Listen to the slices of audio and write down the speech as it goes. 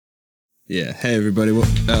Yeah. Hey, everybody. What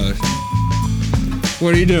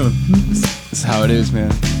are you doing? This is how it is,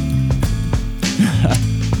 man.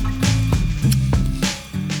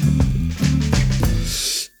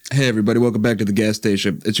 Hey, everybody. Welcome back to the gas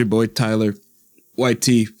station. It's your boy, Tyler. White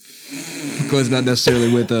T. Glenn's not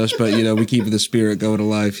necessarily with us, but, you know, we keep the spirit going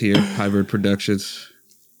alive here. Hybrid Productions.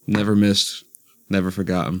 Never missed. Never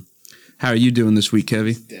forgotten. How are you doing this week,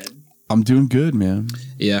 Kevy? Dead. I'm doing good, man.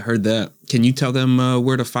 Yeah, I heard that. Can you tell them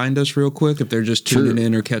where to find us real quick if they're just tuning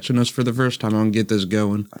in or catching us for the first time? I'm going to get this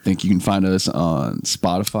going. I think you can find us on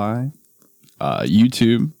Spotify,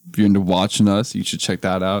 YouTube. If you're into watching us, you should check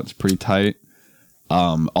that out. It's pretty tight.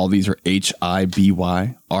 All these are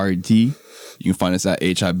HIBYRD. You can find us at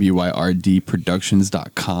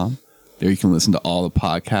HIBYRDproductions.com. There you can listen to all the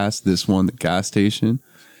podcasts. This one, The Gas Station,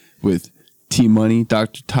 with T-Money,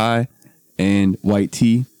 Dr. Ty, and White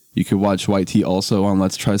T. You could watch White T also on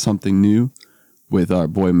Let's Try Something New with our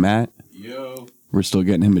boy Matt. Yo. We're still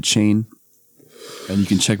getting him a chain. And you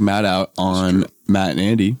can check Matt out on Matt and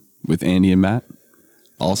Andy with Andy and Matt.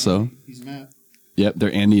 Also. He's Matt. Yep,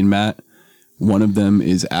 they're Andy and Matt. One of them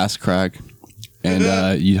is Ass Crack.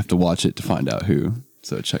 And you have to watch it to find out who.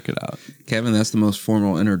 So check it out. Kevin, that's the most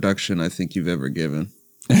formal introduction I think you've ever given.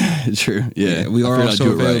 True. Yeah. We are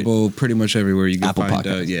also available pretty much everywhere you can Apple find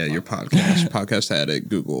your podcast. Podcast Addict,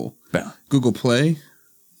 Google. Yeah. Google Play.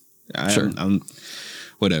 Sure.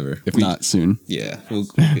 Whatever. If not soon. Yeah.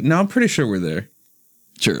 No, I'm pretty sure we're there.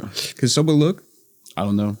 True. Can someone look? I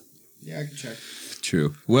don't know. Yeah, I can check.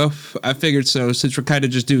 True. Well, I figured so. Since we're kind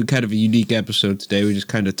of just doing kind of a unique episode today, we just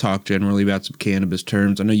kind of talk generally about some cannabis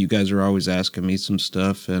terms. I know you guys are always asking me some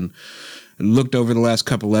stuff, and looked over the last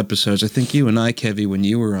couple episodes. I think you and I, Kevy, when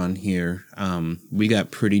you were on here, we got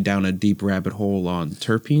pretty down a deep rabbit hole on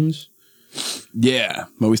terpenes. Yeah.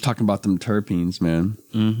 I'm always talking about them terpenes, man.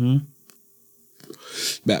 Mm-hmm.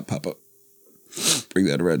 Matt, Papa, bring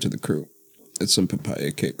that around to the crew. It's some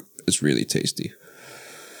papaya cake. It's really tasty.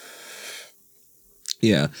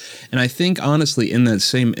 Yeah. And I think, honestly, in that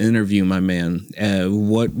same interview, my man,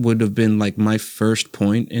 what would have been like my first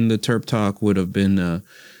point in the Terp Talk would have been,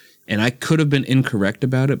 and I could have been incorrect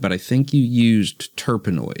about it, but I think you used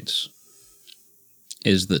terpinoids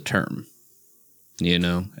is the term, you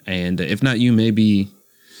know? And if not you, maybe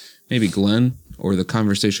Glenn or the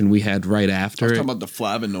conversation we had right after. I was talking about the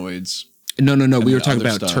flavonoids. No. We were talking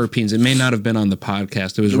about terpenes. It may not have been on the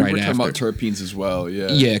podcast. It was right after. We were talking about terpenes as well, yeah.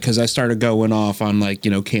 Yeah, because I started going off on, like,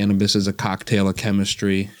 you know, cannabis is a cocktail of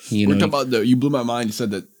chemistry. You You blew my mind. You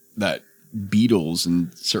said that beetles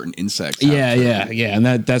and certain insects. Yeah. And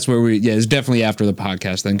that's where it's definitely after the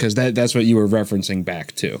podcast then, because that's what you were referencing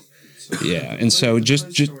back to. Yeah, and so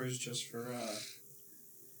just for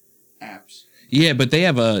apps. Yeah, but they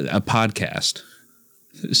have a podcast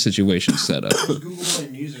situation set up. Google Play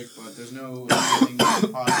Music, but there's no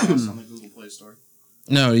podcast on the Google Play Store.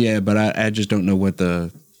 No, yeah, but I just don't know what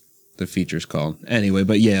the feature's called. Anyway,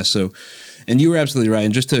 but yeah, so, and you were absolutely right.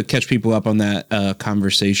 And just to catch people up on that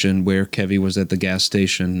conversation where Kevy was at the gas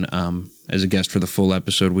station as a guest for the full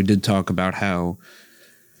episode, we did talk about how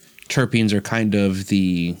terpenes are kind of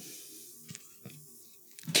the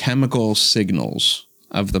chemical signals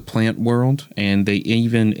of the plant world, and they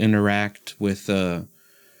even interact with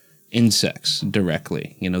insects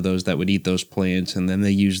directly, you know, those that would eat those plants, and then they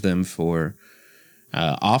use them for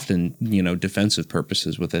often, you know, defensive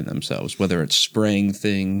purposes within themselves, whether it's spraying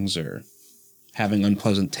things or having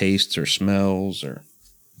unpleasant tastes or smells. Or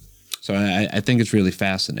so I think it's really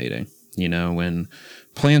fascinating, you know, when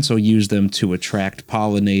plants will use them to attract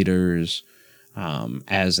pollinators,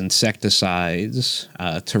 as insecticides,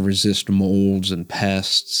 to resist molds and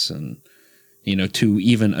pests, and, you know, to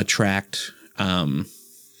even attract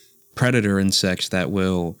predator insects that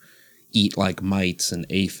will eat like mites and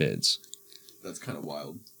aphids. That's kind of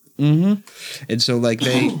wild. Mm-hmm. And so, like,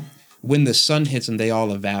 when the sun hits them, they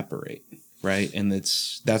all evaporate, right? And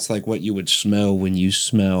that's like what you would smell when you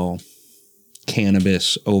smell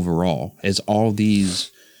cannabis overall, is all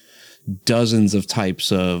these dozens of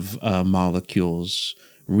types of molecules,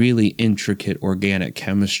 really intricate organic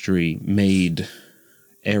chemistry made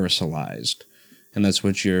aerosolized, and that's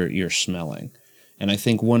what you're smelling. And I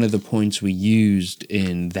think one of the points we used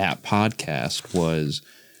in that podcast was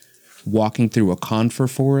walking through a conifer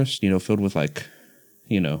forest, you know, filled with, like,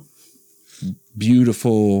 you know,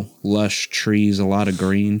 beautiful, lush trees, a lot of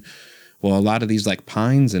green. Well, a lot of these, like,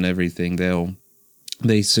 pines and everything,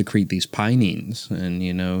 they secrete these pinines. And,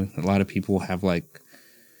 you know, a lot of people have, like,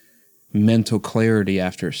 mental clarity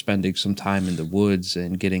after spending some time in the woods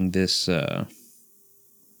and getting this,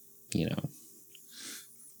 you know,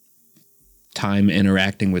 time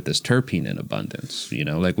interacting with this terpene in abundance. You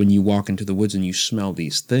know, like when you walk into the woods and you smell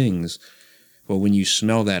these things, well, when you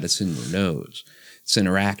smell that, it's in your nose. It's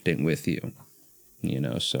interacting with you, you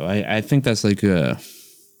know. So I think that's like a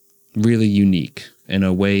really unique in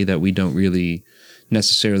a way that we don't really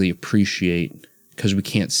necessarily appreciate because we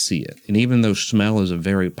can't see it. And even though smell is a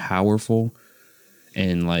very powerful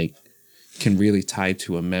and like can really tie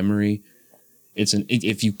to a memory,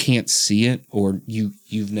 if you can't see it or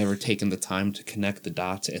you've never taken the time to connect the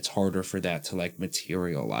dots, it's harder for that to like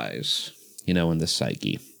materialize, you know, in the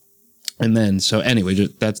psyche. And then, so anyway,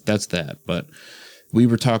 that's that. But we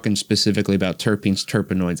were talking specifically about terpenes,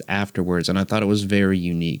 terpenoids afterwards, and I thought it was very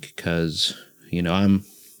unique because, you know,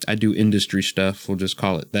 I do industry stuff, we'll just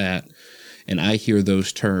call it that, and I hear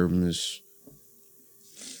those terms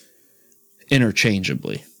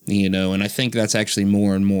interchangeably. You know, and I think that's actually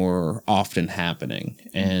more and more often happening.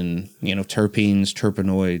 And, you know, terpenes,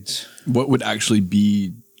 terpenoids. What would actually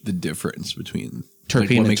be the difference between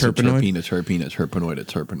terpene and terpenoid? A terpene, a terpenoid, a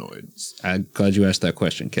terpenoid. I'm glad you asked that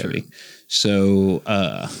question, Kevy. Sure. So,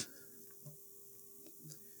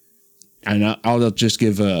 and I'll just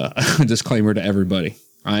give a disclaimer to everybody.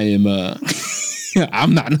 I am,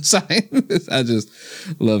 I'm not a scientist. I just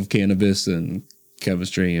love cannabis and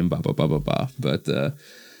chemistry and blah, blah, blah, blah, blah. But,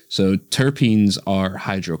 so terpenes are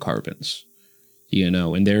hydrocarbons, you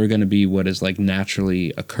know, and they're going to be what is like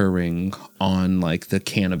naturally occurring on like the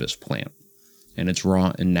cannabis plant in its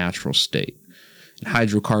raw and natural state. And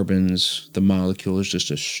hydrocarbons, the molecule is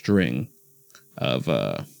just a string of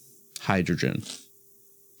hydrocarbon,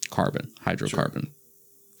 Sure.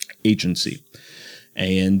 H and C.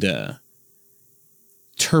 And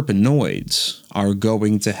terpenoids are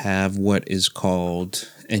going to have what is called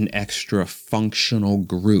an extra functional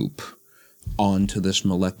group onto this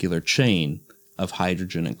molecular chain of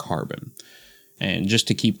hydrogen and carbon. And just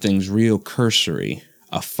to keep things real cursory,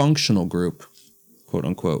 a functional group, quote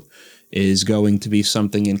unquote, is going to be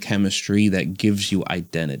something in chemistry that gives you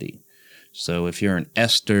identity. So if you're an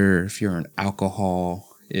ester, if you're an alcohol,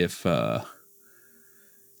 if,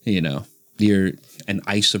 you know, you're an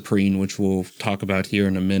isoprene, which we'll talk about here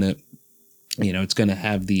in a minute, you know, it's going to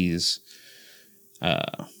have these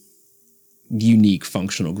unique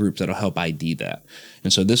functional groups that'll help ID that.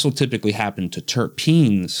 And so this will typically happen to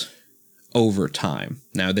terpenes over time.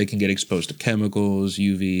 Now, they can get exposed to chemicals,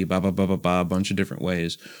 UV, blah, blah, blah, blah, blah, a bunch of different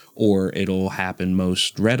ways, or it'll happen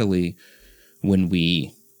most readily when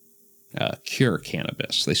we cure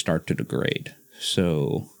cannabis. They start to degrade.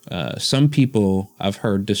 So some people I've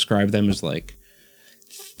heard describe them as like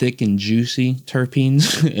thick and juicy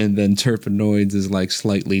terpenes, and then terpenoids is like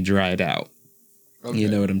slightly dried out. Okay. You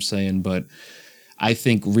know what I'm saying? But I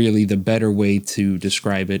think really the better way to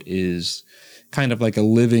describe it is kind of like a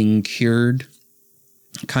living cured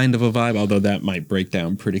kind of a vibe, although that might break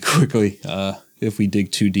down pretty quickly if we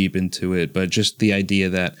dig too deep into it. But just the idea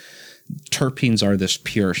that terpenes are this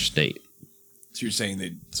pure state. So you're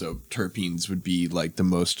saying so terpenes would be like the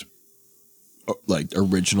most like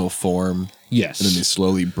original form. Yes. And then they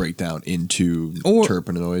slowly break down into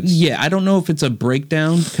terpenoids. Yeah, I don't know if it's a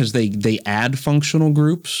breakdown because they add functional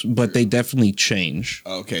groups, but they definitely change.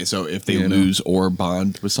 Okay, so if they lose or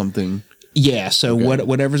bond with something. Yeah, so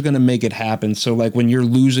whatever's going to make it happen. So like when you're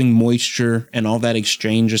losing moisture and all that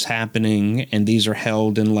exchange is happening, and these are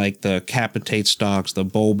held in like the capitate stalks, the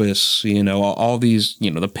bulbous, you know, all these,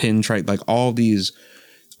 you know, the pintrite, like all these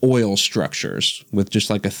oil structures with just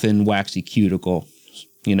like a thin waxy cuticle,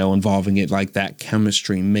 you know, involving it, like that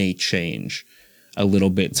chemistry may change a little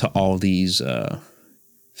bit to all these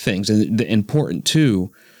things. And the important too,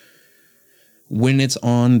 when it's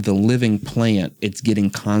on the living plant, it's getting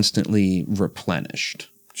constantly replenished.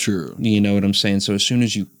 True. You know what I'm saying? So as soon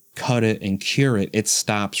as you cut it and cure it, it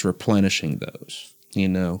stops replenishing those. You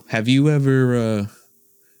know, have you ever,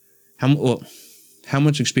 how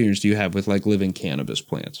much experience do you have with like living cannabis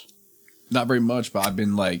plants? Not very much, but I've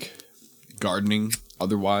been like gardening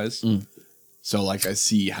otherwise. So like I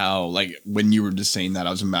see how, like when you were just saying that,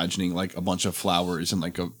 I was imagining like a bunch of flowers in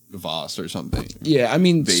like a vase or something. Yeah, I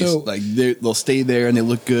mean, so like they'll stay there and they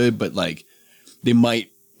look good, but like they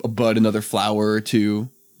might bud another flower or two.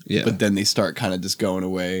 Yeah, but then they start kind of just going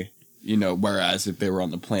away. You know, whereas if they were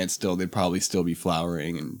on the plant still, they'd probably still be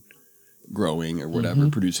flowering and growing or whatever,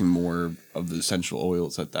 producing more of the essential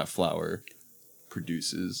oils that flower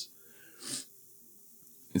produces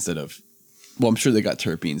instead of. Well, I'm sure they got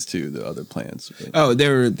terpenes too, the other plants. Right? Oh,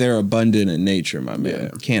 they're abundant in nature, my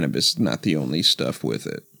man. Yeah. Cannabis is not the only stuff with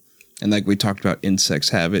it. And like we talked about, insects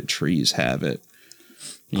have it, trees have it.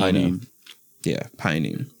 Pinene. Yeah,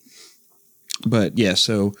 pinene. But yeah,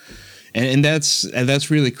 so And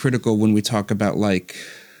that's really critical when we talk about like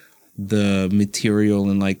the material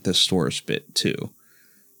and like the source bit too.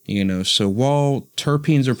 You know, so while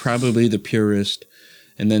terpenes are probably the purest,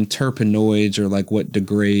 and then terpinoids are like what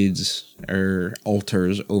degrades or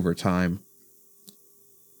alters over time.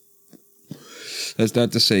 That's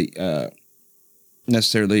not to say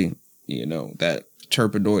necessarily, you know, that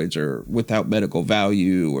terpenoids are without medical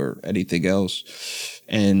value or anything else.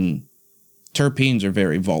 And terpenes are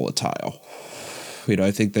very volatile. You know,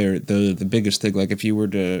 I think they're the biggest thing. Like if you were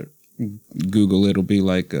to Google, it'll be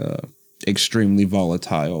like extremely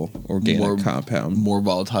volatile organic compound. More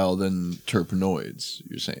volatile than terpenoids,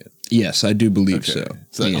 you're saying? Yes, I do believe so.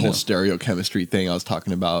 So that whole stereochemistry thing I was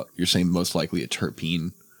talking about, you're saying most likely a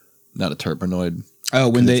terpene, not a terpenoid. Oh,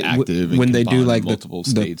 when they do like the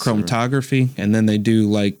chromatography, and then they do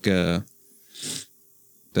like the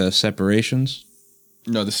separations.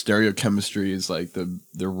 No, the stereochemistry is like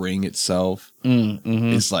the ring itself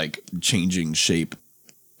is like changing shape,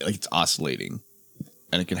 like it's oscillating,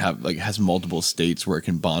 and it can have like it has multiple states where it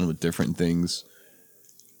can bond with different things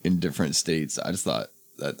in different states. I just thought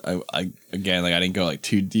that I again like I didn't go like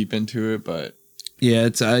too deep into it, but yeah,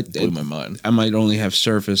 it blew my mind. I might only have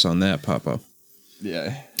surface on that, Papa.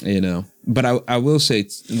 Yeah, you know, but I will say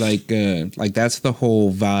like that's the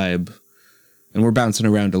whole vibe, and we're bouncing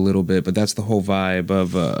around a little bit, but that's the whole vibe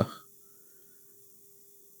of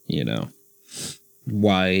you know,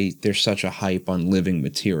 why there's such a hype on living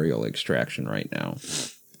material extraction right now.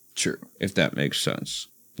 Sure, if that makes sense.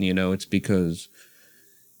 You know, it's because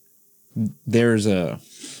there's a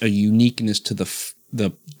uniqueness to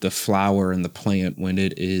the flower and the plant when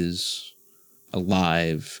it is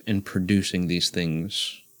alive and producing these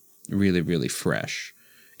things really, really fresh.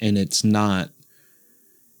 And it's not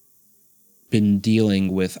been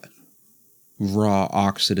dealing with raw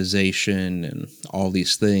oxidization and all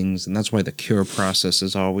these things. And that's why the cure process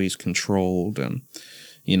is always controlled. And,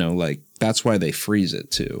 you know, like that's why they freeze it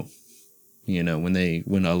too. You know, when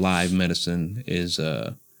a live medicine is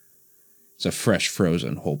it's a fresh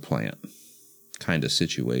frozen whole plant kind of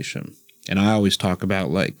situation. And I always talk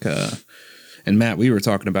about like, and Matt, we were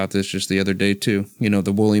talking about this just the other day too. You know,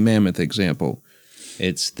 the woolly mammoth example.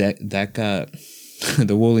 It's that got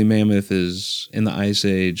the woolly mammoth is in the ice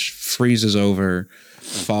age, freezes over,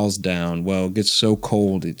 falls down. Well, it gets so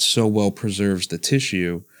cold, it so well preserves the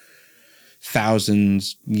tissue.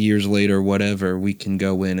 Thousands years later, whatever, we can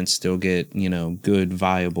go in and still get, you know, good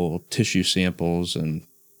viable tissue samples and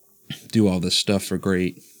do all this stuff for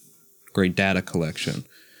great data collection.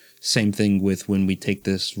 Same thing with when we take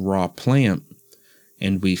this raw plant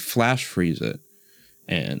and we flash freeze it.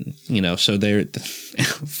 And, you know, so there,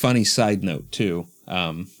 funny side note too,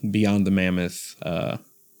 beyond the mammoth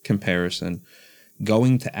comparison,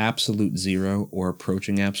 going to absolute zero or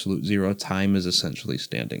approaching absolute zero, time is essentially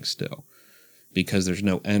standing still because there's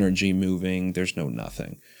no energy moving, there's no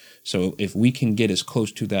nothing. So if we can get as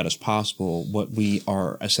close to that as possible, what we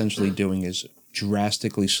are essentially doing is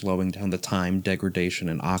drastically slowing down the time, degradation,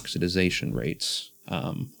 and oxidization rates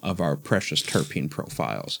of our precious terpene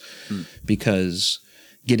profiles. Because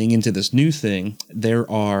getting into this new thing, there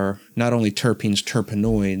are not only terpenes,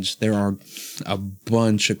 terpenoids, there are a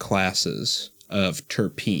bunch of classes of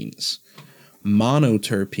terpenes.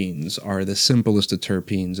 Monoterpenes are the simplest of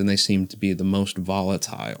terpenes, and they seem to be the most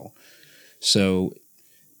volatile. So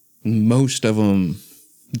most of them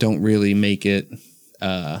don't really make it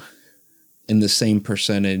in the same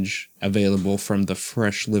percentage available from the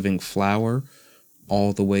fresh living flower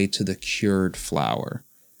all the way to the cured flower.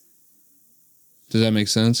 Does that make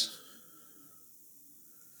sense?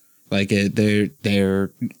 Like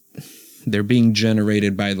they're being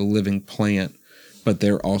generated by the living plant, but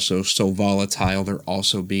they're also so volatile. They're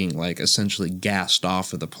also being like essentially gassed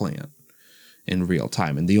off of the plant in real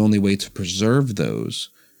time. And the only way to preserve those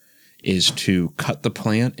is to cut the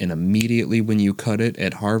plant and immediately when you cut it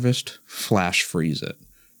at harvest, flash freeze it,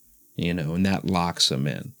 you know, and that locks them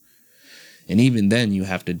in. And even then you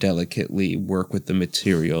have to delicately work with the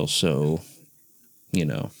material so, you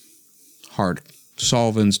know, hard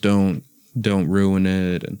solvents don't ruin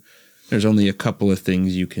it. And there's only a couple of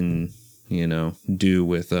things you can, you know, do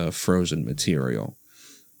with a frozen material.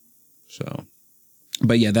 So,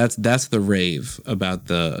 but yeah, that's the rave about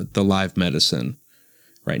the live medicine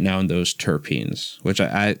right now in those terpenes, which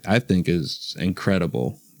I think is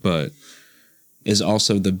incredible, but is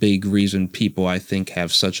also the big reason people, I think,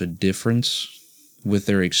 have such a difference with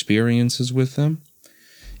their experiences with them,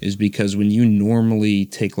 is because when you normally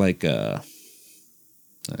take like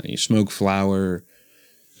you smoke flower,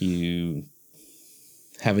 you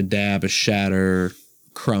have a dab, a shatter,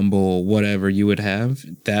 crumble, whatever you would have,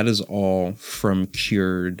 that is all from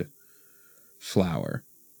cured flower.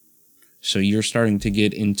 So you're starting to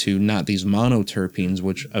get into not these monoterpenes,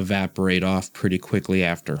 which evaporate off pretty quickly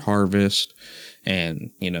after harvest.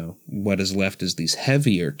 And, you know, what is left is these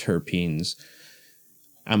heavier terpenes.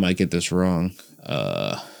 I might get this wrong.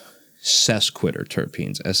 Sesquitter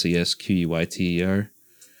terpenes, Sesquiter.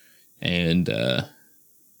 And,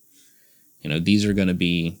 you know, these are going to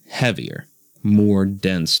be heavier, more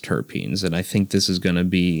dense terpenes. And I think this is going to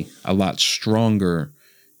be a lot stronger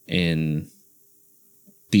in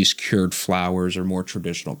these cured flowers or more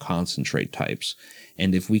traditional concentrate types.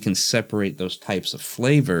 And if we can separate those types of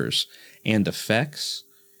flavors and effects,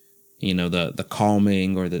 you know, the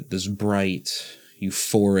calming or this bright,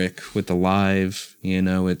 euphoric with the live, you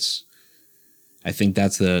know, I think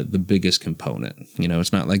that's the biggest component. You know,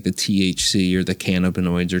 it's not like the THC or the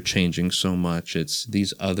cannabinoids are changing so much. It's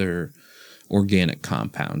these other organic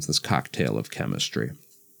compounds, this cocktail of chemistry,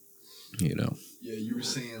 you know. Yeah, you were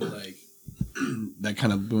saying, like, that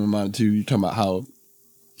kind of blew my mind too. You're talking about how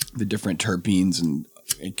the different terpenes and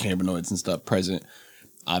cannabinoids and stuff present,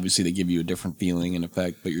 obviously they give you a different feeling and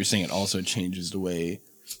effect, but you're saying it also changes the way,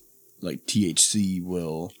 like, THC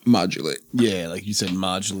will Modulate. Yeah, like you said,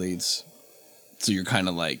 modulates. So you're kind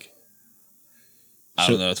of like, I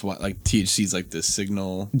don't know, it's what, like, THC is like the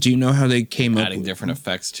signal. Do you know how they came up adding different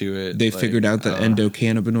effects to it? They like, figured out the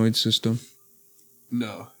endocannabinoid system?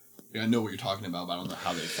 No. Yeah, I know what you're talking about, but I don't know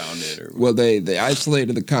how they found it. Or Well, they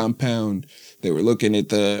isolated the compound. They were looking at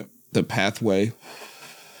the pathway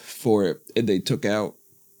for it, and they took it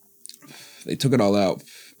all out,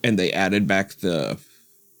 and they added back the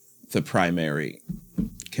primary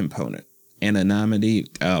component. Anonymity.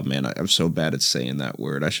 Oh man, I'm so bad at saying that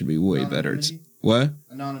word. I should be way better. What?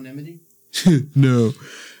 Anonymity? No.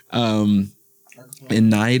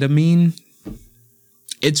 Anidamine.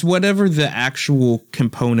 It's whatever the actual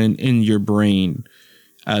component in your brain,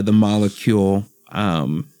 the molecule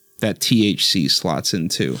that THC slots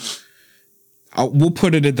into. We'll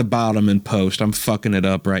put it at the bottom in post. I'm fucking it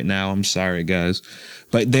up right now. I'm sorry, guys.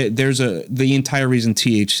 But the entire reason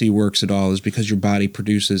THC works at all is because your body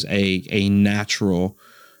produces a natural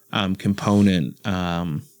component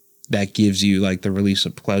that gives you like the release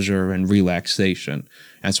of pleasure and relaxation.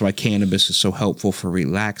 That's why cannabis is so helpful for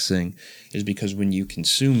relaxing, is because when you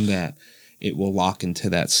consume that, it will lock into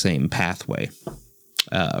that same pathway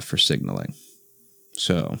for signaling.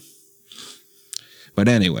 So, but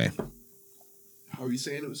anyway. How are you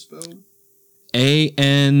saying it was spelled?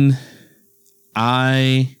 ANIAMADAE.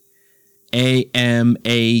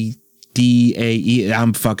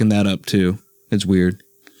 I'm fucking that up too. It's weird.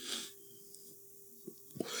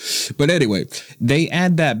 But anyway, they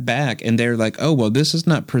add that back and they're like, oh, well, this is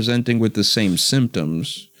not presenting with the same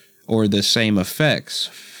symptoms or the same effects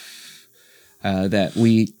that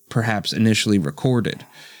we perhaps initially recorded.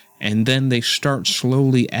 And then they start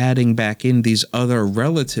slowly adding back in these other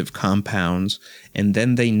relative compounds. And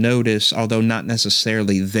then they notice, although not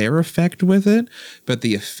necessarily their effect with it, but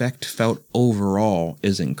the effect felt overall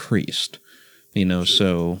is increased. You know,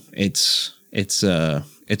 so it's the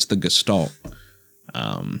gestalt.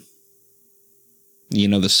 You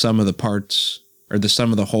know, the sum of the parts, or the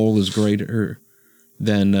sum of the whole is greater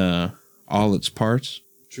than all its parts.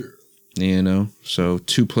 Sure. You know, so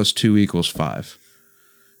 2 + 2 = 5.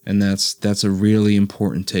 And that's a really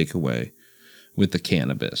important takeaway with the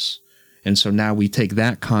cannabis. And so now we take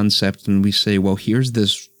that concept and we say, well, here's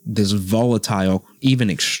this volatile, even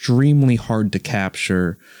extremely hard to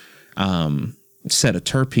capture set of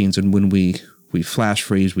terpenes. And when we flash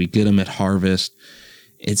freeze, we get them at harvest.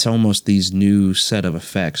 It's almost these new set of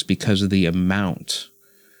effects because of the amount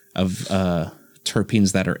of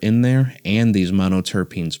terpenes that are in there and these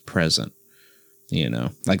monoterpenes present. You know,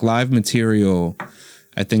 like live material,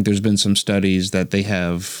 I think there's been some studies that they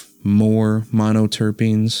have more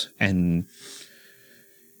monoterpenes and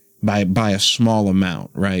by a small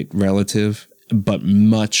amount, right, relative, but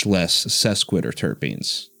much less sesquitter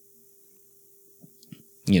terpenes.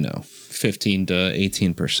 You know, 15 to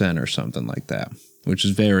 18% or something like that, which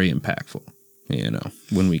is very impactful, you know,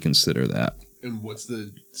 when we consider that. And what's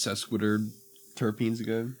the sesquitter terpenes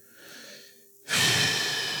again?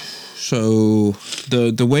 So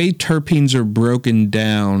the way terpenes are broken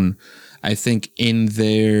down, I think in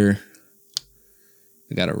their,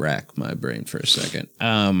 I gotta rack my brain for a second.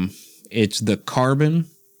 It's the carbon,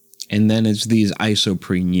 and then it's these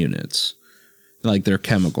isoprene units, like their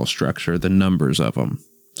chemical structure, the numbers of them.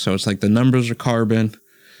 So it's like the numbers are carbon,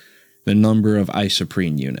 the number of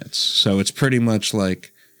isoprene units. So it's pretty much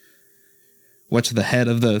like, what's the head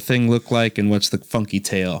of the thing look like, and what's the funky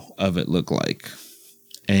tail of it look like?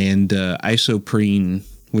 and isoprene,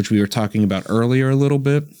 which we were talking about earlier a little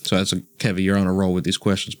bit. So that's Kevin, you're on a roll with these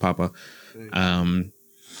questions, Papa.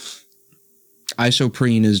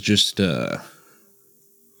 Isoprene is just a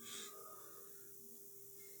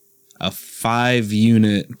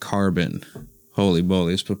 5-unit carbon. Holy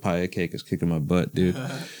moly, this papaya cake is kicking my butt, dude.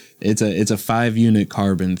 It's a 5-unit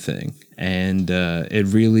carbon thing, and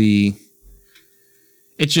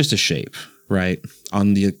it's just a shape, right?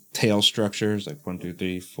 On the tail structures, like 1, 2,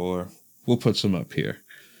 3, 4. We'll put some up here,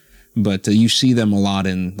 but you see them a lot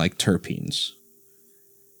in like terpenes,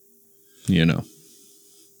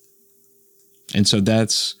 and so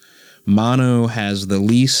that's mono has the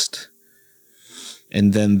least,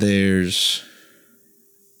 and then there's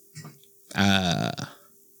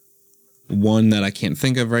one that I can't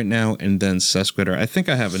think of right now, and then sesquitter. I think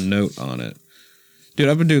I have a note on it. Dude,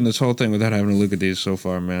 I've been doing this whole thing without having to look at these so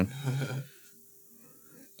far, man.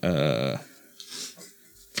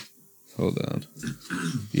 Hold on.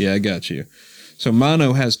 Yeah, I got you. So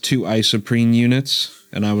mono has 2 isoprene units,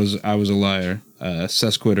 and I was a liar.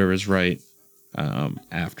 Sesquitter is right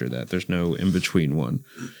after that. There's no in-between one.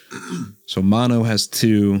 So mono has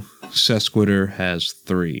 2, sesquitter has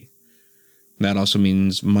 3. That also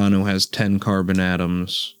means mono has 10 carbon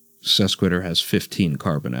atoms, sesquitter has 15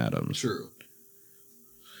 carbon atoms. True.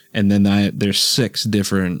 And then there's 6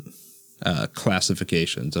 different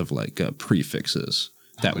classifications of like prefixes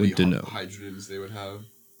that would denote hydrogens they would have.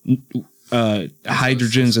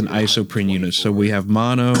 Hydrogens and isoprene units. So we have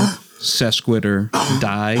mono, sesquitter,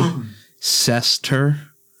 di, sester.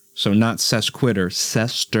 So not sesquitter,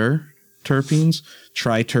 sester terpenes,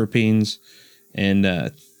 triterpenes, and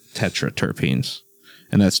tetraterpenes.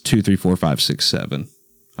 And that's 2, 3, 4, 5, 6, 7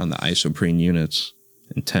 on the isoprene units,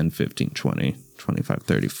 and 10, 15, 20, 25,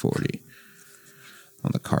 30, 40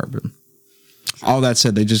 on the carbon. All that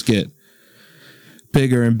said, they just get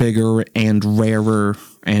bigger and bigger and rarer,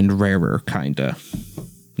 kind of,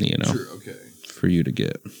 Sure, okay. for you to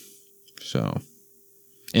get. So,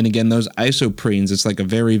 and again, those isoprenes, it's like a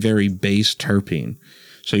very, very base terpene.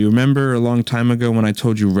 So you remember a long time ago when I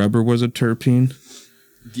told you rubber was a terpene?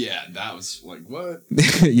 Yeah, that was like, what?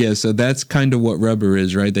 Yeah, so that's kind of what rubber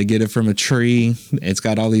is, right? They get it from a tree. It's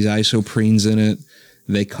got all these isoprenes in it.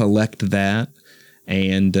 They collect that,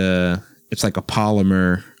 and it's like a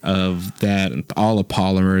polymer of that. And all a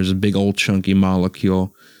polymer is a big old chunky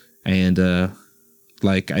molecule, and I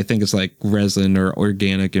think it's like resin or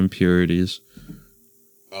organic impurities.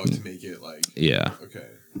 Oh, to make it like... Yeah. Okay.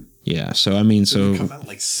 Yeah, so I mean, Does it come out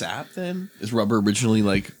like sap then? Is rubber originally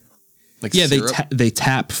like yeah, syrup? they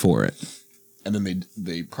tap for it, and then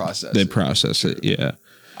they process they it. process it. Yeah,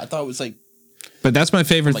 I thought it was like... But that's my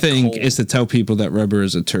favorite like thing coal. is to tell people that rubber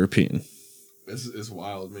is a terpene. This is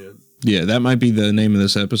wild, man. Yeah, that might be the name of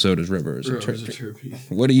this episode is rubber is a Rubber's terpene.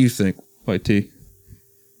 What do you think, White T?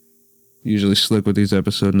 Usually slick with these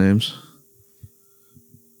episode names.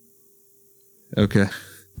 Okay.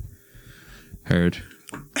 Heard.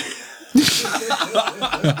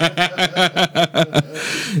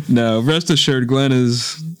 No, rest assured, Glenn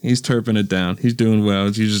he's terping it down. He's doing well.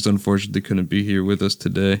 He just unfortunately couldn't be here with us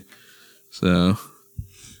today. So,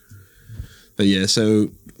 but yeah, so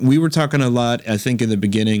we were talking a lot, I think, in the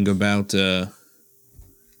beginning about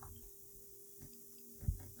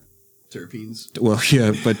terpenes. Well,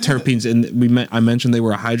 yeah, but terpenes, and I mentioned they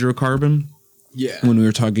were a hydrocarbon. Yeah. When we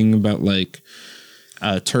were talking about like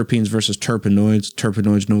terpenes versus terpenoids,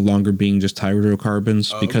 terpenoids no longer being just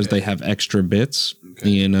hydrocarbons because they have extra bits,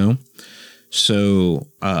 So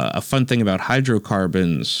a fun thing about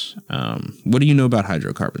hydrocarbons, what do you know about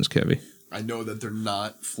hydrocarbons, Kevy? I know that they're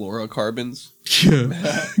not fluorocarbons. Yeah.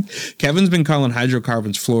 Kevin's been calling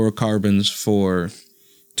hydrocarbons fluorocarbons for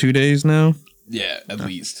 2 days now. Yeah, at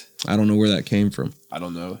least. I don't know where that came from. I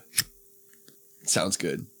don't know. Sounds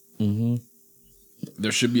good. Mm-hmm.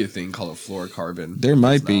 There should be a thing called a fluorocarbon. There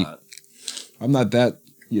might be. I'm not that,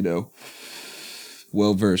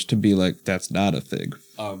 well versed to be like, that's not a thing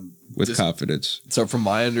with confidence. So from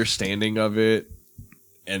my understanding of it,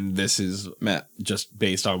 and this is just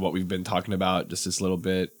based on what we've been talking about just this little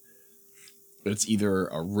bit, it's either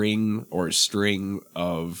a ring or a string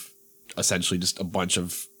of essentially just a bunch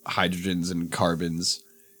of hydrogens and carbons.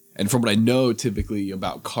 And from what I know typically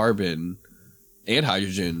about carbon and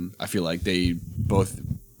hydrogen, I feel like they both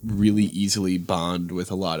really easily bond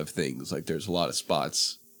with a lot of things. Like there's a lot of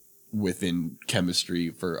spots within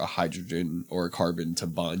chemistry for a hydrogen or a carbon to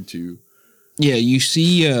bond to. Yeah, you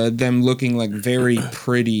see them looking like very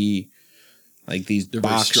pretty, like these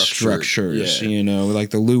box structures, like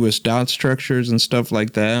the Lewis dot structures and stuff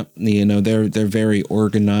like that. They're very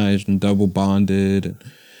organized and double bonded.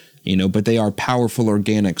 but they are powerful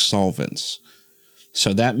organic solvents.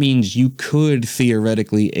 So that means you could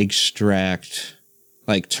theoretically extract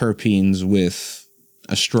like terpenes with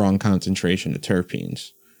a strong concentration of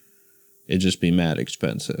terpenes. It'd just be mad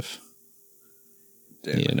expensive.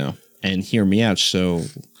 Damn. And hear me out. So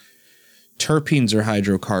terpenes are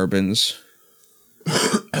hydrocarbons.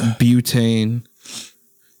 Butane,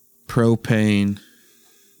 propane,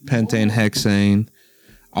 pentane, hexane.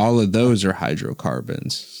 All of those are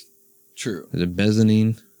hydrocarbons. True. Is it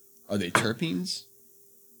benzene? Are they terpenes?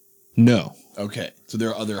 No. Okay. So there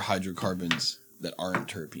are other hydrocarbons that aren't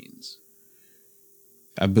terpenes.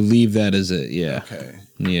 I believe that is it, yeah. Okay.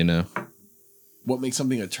 What makes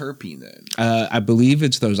something a terpene then? I believe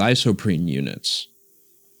it's those isoprene units.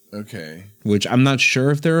 Okay. Which I'm not sure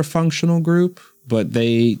if they're a functional group, but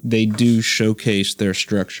they do showcase their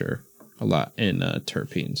structure a lot in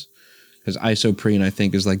terpenes. Because isoprene, I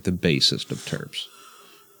think, is like the basest of terps.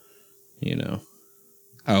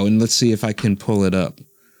 Oh, and let's see if I can pull it up.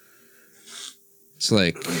 It's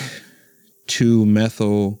like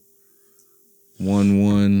 2-methyl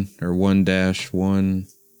 1,1 or 1-1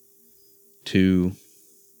 2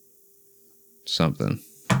 something.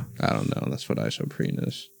 I don't know. That's what isoprene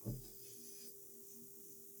is.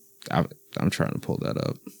 I'm trying to pull that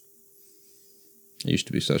up. I used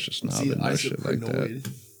to be such a snob and no shit like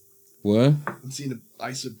that. What? I'm seeing an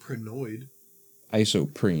isoprenoid.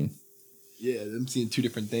 Isoprene. Yeah, I'm seeing two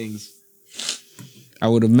different things. I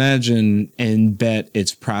would imagine and bet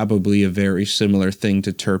it's probably a very similar thing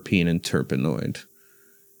to terpene and terpenoid.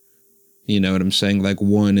 You know what I'm saying? Like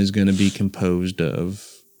one is going to be composed of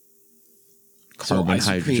carbon,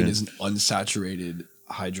 hydrogen. Isoprene is an unsaturated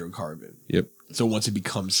hydrocarbon. Yep. So once it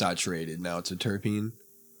becomes saturated, now it's a terpene?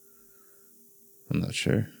 I'm not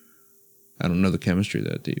sure. I don't know the chemistry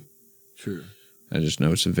that deep. True. I just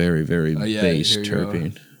know it's a very, very base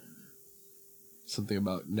terpene. Something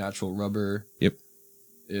about natural rubber. Yep.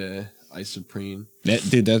 Yeah, isoprene.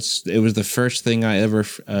 It was the first thing I ever,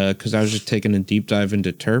 because I was just taking a deep dive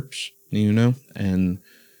into terps, and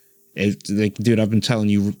it's like, dude, I've been telling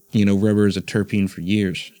you, rubber is a terpene for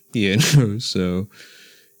years, so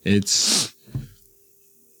it's,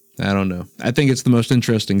 I don't know. I think it's the most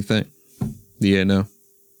interesting thing, Yeah,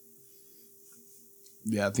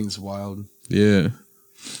 I think it's wild. Yeah.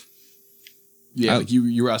 Yeah, like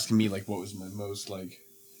you were asking me, like, what was my most, like,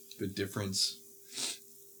 the difference,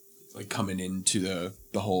 like, coming into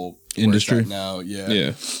the whole industry now.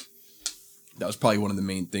 Yeah. That was probably one of the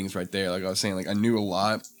main things right there. Like I was saying, like, I knew a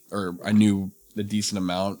lot, or I knew a decent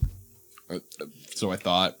amount, so I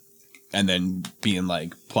thought, and then being,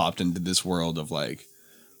 like, plopped into this world of, like,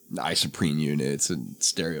 isoprene units and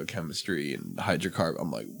stereochemistry and hydrocarbon.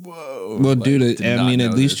 I'm like, whoa. Well, like, dude, I mean,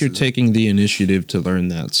 at least you're taking the initiative to learn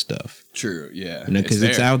that stuff. True, yeah. Because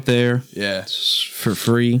it's out there. Yeah. It's for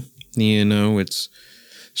free. It's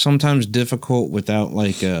sometimes difficult without,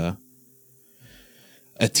 like, a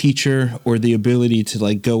teacher or the ability to,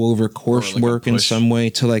 like, go over coursework in some way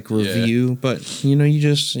to, like, review. Yeah. But,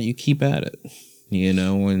 you keep at it.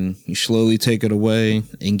 And you slowly take it away,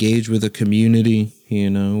 engage with a community,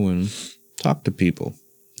 and talk to people.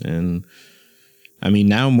 And I mean,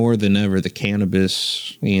 now more than ever, the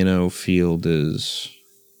cannabis, field is,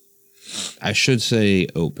 I should say,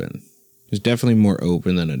 open. It's definitely more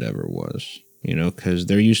open than it ever was, because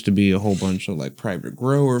there used to be a whole bunch of, like, private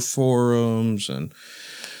grower forums, and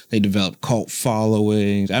they developed cult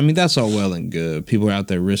followings. I mean, that's all well and good. People are out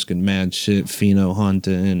there risking mad shit, pheno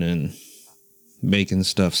hunting, and making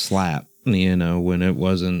stuff slap, when it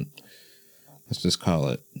wasn't, let's just call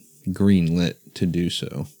it, green lit to do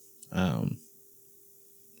so.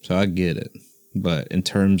 So I get it. But in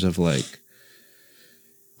terms of, like,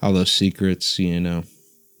 all those secrets,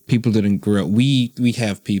 people didn't grow up. We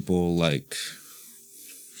have people, like,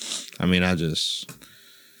 I mean,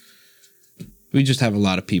 we just have a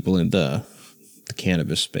lot of people in the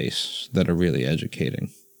cannabis space that are really educating,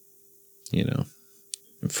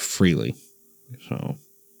 freely. So,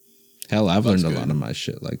 hell, I've learned a lot of my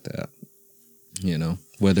shit like that.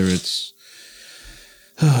 Whether it's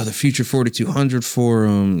the Future 4200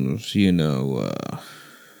 forums, Blue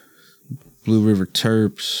River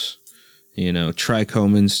Terps,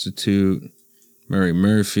 Trichome Institute, Murray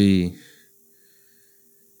Murphy.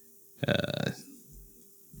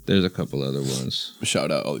 There's a couple other ones. Shout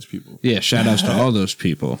out all these people. Yeah, shout outs to all those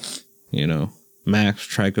people. Max,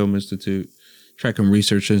 Trichome Institute, Trichome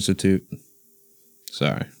Research Institute.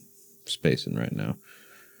 Sorry, spacing right now.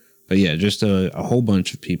 But yeah, just a whole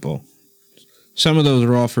bunch of people. Some of those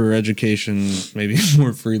are all for education, maybe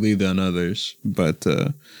more freely than others. But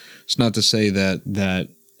it's not to say that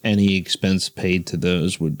any expense paid to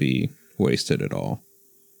those would be wasted at all.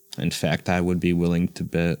 In fact, I would be willing to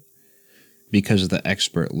bet, because of the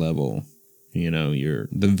expert level, the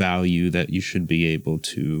value that you should be able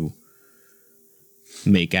to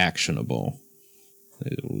make actionable,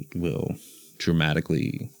 it will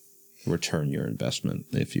dramatically return your investment,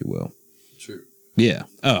 if you will. True. Yeah.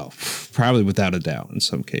 Oh, probably without a doubt in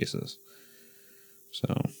some cases.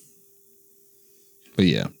 So, but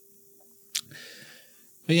yeah.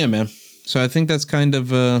 But yeah, man. So I think that's kind of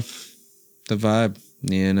the vibe,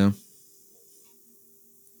 Do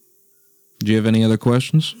you have any other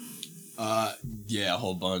questions? Yeah, a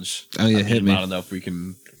whole bunch. Oh, yeah, hit me. I don't know if we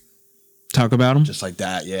can talk about them? Just like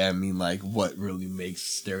that, yeah. I mean, like, what really makes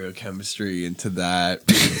stereochemistry into that?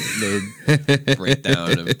 The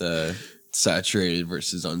breakdown of the saturated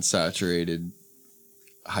versus unsaturated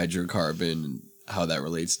hydrocarbon, and how that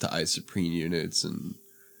relates to isoprene units and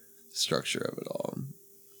structure of it all.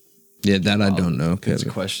 Yeah, that I don't know, Kevin. There's a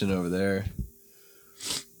question over there.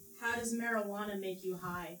 How does marijuana make you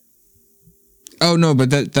high? Oh, no, but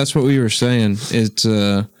that's what we were saying. It's,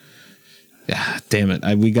 damn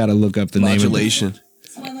it. We got to look up the Modulation. name of it.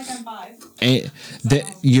 Someone like I'm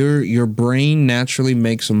 5. Your brain naturally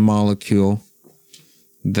makes a molecule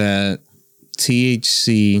that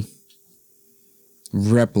THC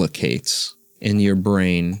replicates in your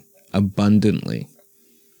brain abundantly,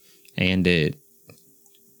 and it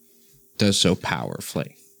does so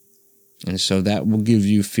powerfully. And so that will give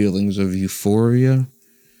you feelings of euphoria,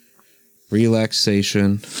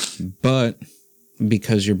 relaxation, but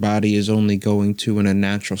because your body is only going to, in a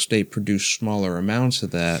natural state, produce smaller amounts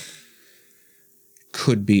of that,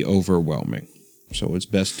 could be overwhelming. So it's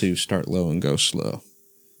best to start low and go slow.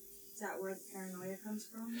 Is that where the paranoia comes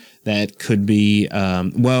from? That could be,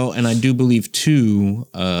 and I do believe, too,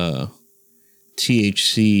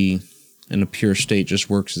 THC in a pure state just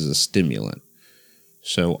works as a stimulant.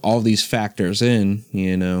 So all these factors in,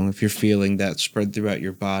 if you're feeling that spread throughout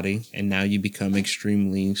your body, and now you become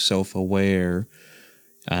extremely self-aware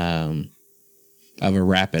of a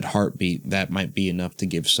rapid heartbeat, that might be enough to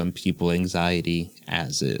give some people anxiety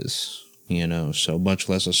as is, so much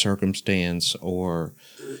less a circumstance, or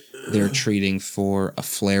they're treating for a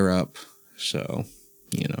flare-up. So,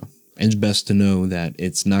 it's best to know that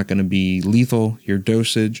it's not going to be lethal, your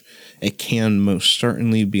dosage. It can most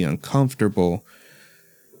certainly be uncomfortable.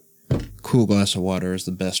 Cool glass of water is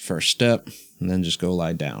the best first step, and then just go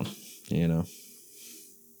lie down,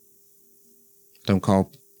 Don't call,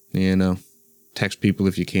 text people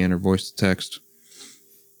if you can, or voice to text.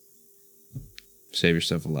 Save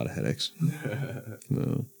yourself a lot of headaches.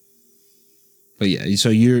 No. But yeah, so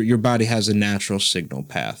your body has a natural signal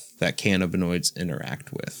path that cannabinoids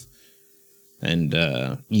interact with. And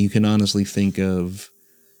you can honestly think of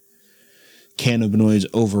cannabinoids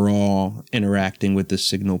overall interacting with the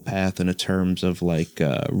signal path in terms of like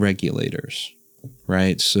regulators,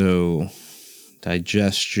 right? So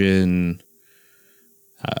digestion,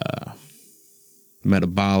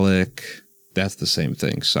 metabolic, that's the same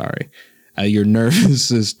thing, sorry. Your nervous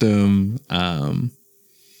system,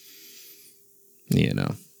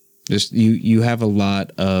 just you have a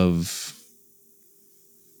lot of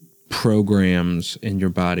programs in your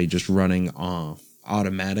body just running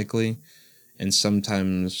automatically. And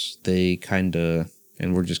sometimes they kind of,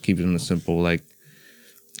 and we're just keeping it simple, like,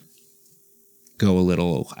 go a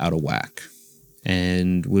little out of whack.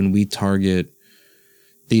 And when we target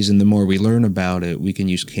these, and the more we learn about it, we can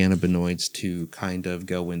use cannabinoids to kind of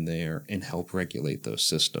go in there and help regulate those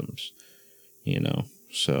systems,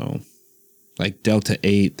 So, like Delta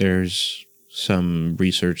 8, there's some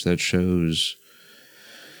research that shows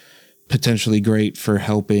potentially great for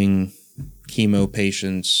helping chemo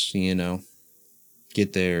patients,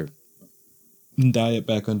 get their diet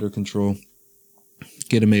back under control,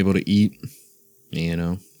 get them able to eat,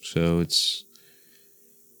 so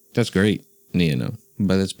that's great,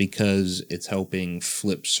 but it's because it's helping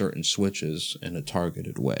flip certain switches in a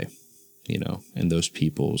targeted way, in those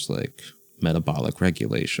people's like metabolic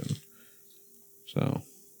regulation. So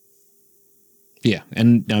yeah,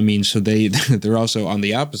 and I mean, so they're also on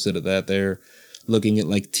the opposite of that. They're looking at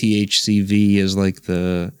like THCV as like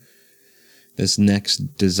this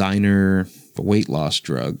next designer weight loss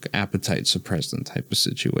drug, appetite suppressant type of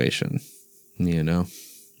situation,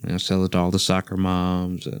 sell it to all the soccer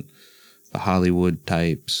moms and the Hollywood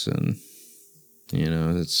types, and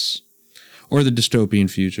it's, or the dystopian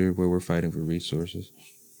future where we're fighting for resources,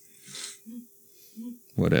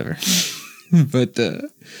 whatever. But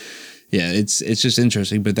yeah, it's just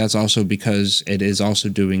interesting, but that's also because it is also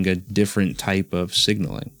doing a different type of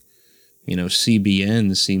signaling.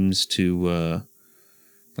 CBN seems to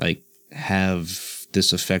like have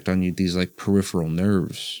this effect on you, these like peripheral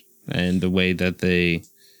nerves and the way that they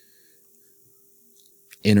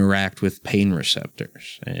interact with pain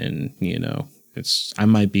receptors. And, you know, I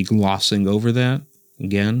might be glossing over that.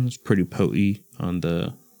 Again, it's pretty potent on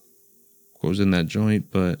the what was in that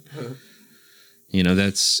joint, but you know,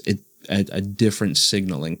 that's a different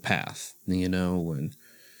signaling path, you know. And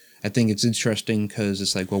I think it's interesting because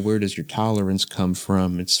it's like, well, where does your tolerance come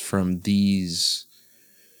from? It's from these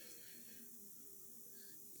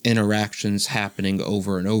interactions happening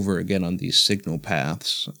over and over again on these signal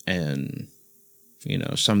paths. And, you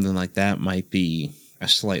know, something like that might be a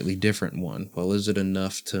slightly different one. Well, is it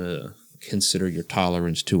enough to consider your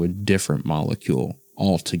tolerance to a different molecule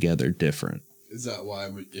altogether different? Is that why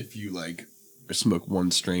if you like smoke one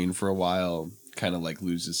strain for a while, kind of like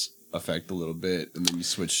loses effect a little bit, and then you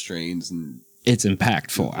switch strains and it's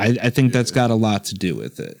impactful. I think that's got a lot to do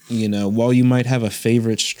with it. You know, while you might have a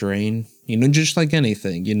favorite strain, you know, just like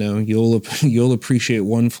anything, you know, you'll appreciate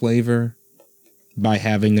one flavor by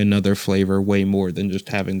having another flavor way more than just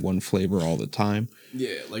having one flavor all the time.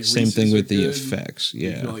 Yeah, like same Reese's thing with the good. effects. Yeah,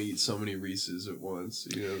 you can only eat so many Reese's at once.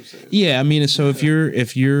 You know what I'm saying? Yeah, I mean, so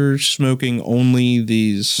if you're smoking only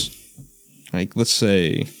these, like, let's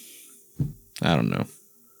say, I don't know,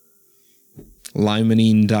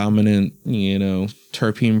 limonene dominant, you know,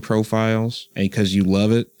 terpene profiles, because you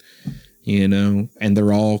love it, you know, and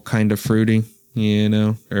they're all kind of fruity, you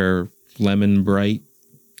know, or lemon bright,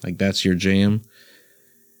 like that's your jam.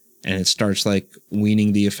 And it starts like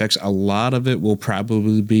weaning the effects. A lot of it will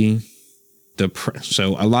probably be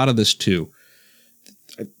so a lot of this too,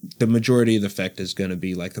 the majority of the effect is going to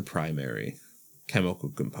be like the primary chemical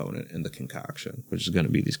component in the concoction, which is going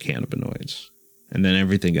to be these cannabinoids. And then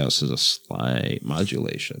everything else is a slight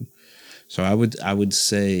modulation. So I would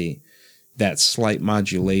say that slight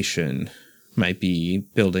modulation might be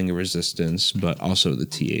building a resistance, but also the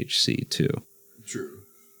THC too. True.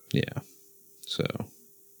 Yeah. So,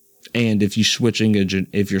 and if you're switching a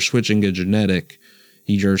genetic,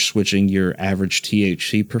 you're switching your average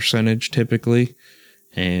THC percentage typically,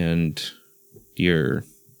 and your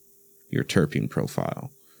terpene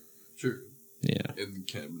profile. True. Yeah. And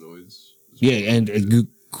cannabinoids. Yeah, and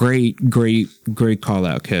great call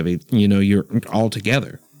out, Kevin. You know, you're all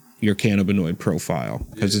together your cannabinoid profile,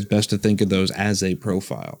 because it's best to think of those as a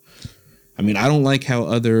profile. I mean, I don't like how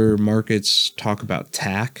other markets talk about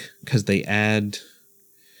TAC, because they add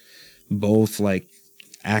both like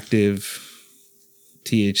active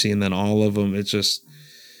THC and then all of them. It's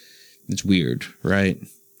weird, right?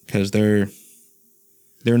 Because they're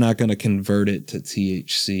not going to convert it to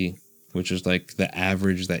THC, which is like the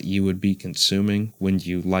average that you would be consuming when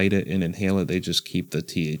you light it and inhale it. They just keep the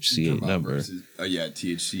THCA number.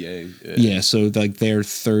 THCA. Yeah, so like their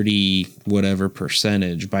 30 whatever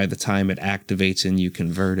percentage by the time it activates and you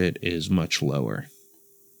convert it is much lower.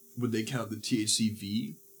 Would they count the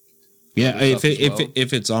THCV? Yeah,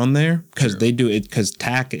 if it's on there, because they do it, because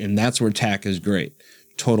TAC, and that's where TAC is great.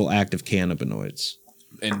 Total active cannabinoids.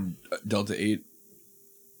 And Delta 8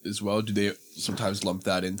 as well. Do they sometimes lump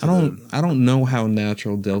that into? I don't know how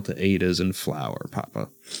natural Delta 8 is in flower, Papa.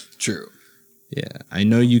 True. Yeah, I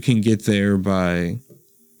know you can get there by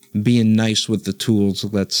being nice with the tools,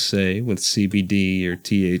 let's say, with CBD or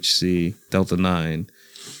THC, Delta 9,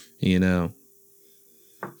 you know.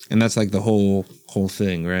 And that's like the whole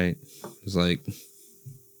thing, right? It's like,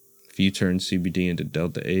 if you turn CBD into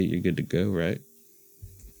Delta 8, you're good to go, right?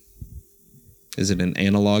 Is it an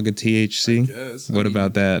analog of THC? Yes. What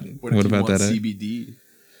about that? What about that? CBD?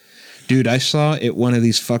 Dude, I saw at one of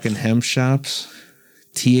these fucking hemp shops,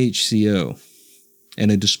 THCO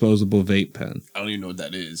and a disposable vape pen. I don't even know what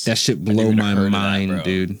that is. That shit blow my mind,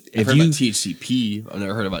 dude. I've heard about THCP. I've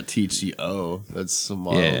never heard about THCO. That's some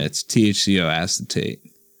wild. Yeah, it's THCO acetate.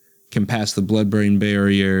 Can pass the blood-brain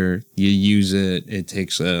barrier. You use it. It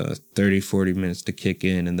takes 30, 40 minutes to kick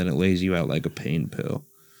in, and then it lays you out like a pain pill.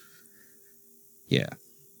 Yeah.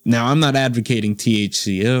 Now, I'm not advocating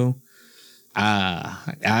THCO.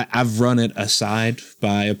 I've run it aside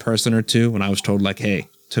by a person or two when I was told, like, hey,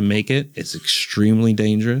 to make it's extremely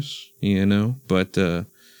dangerous, you know? But, and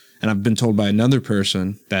I've been told by another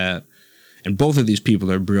person that, and both of these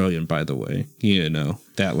people are brilliant, by the way, you know,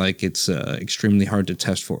 that, like, it's extremely hard to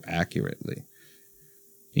test for accurately,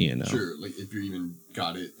 you know? Sure, like, if you even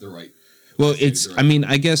got it the right. Well, I mean,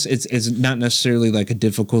 I guess it's not necessarily like a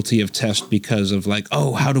difficulty of test because of like,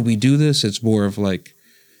 oh, how do we do this? It's more of like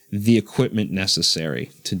the equipment necessary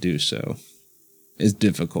to do so is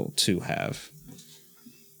difficult to have.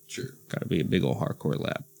 Sure. Got to be a big old hardcore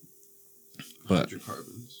lab. But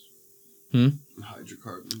hydrocarbons.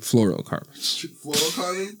 Hydrocarbons. Fluorocarbons.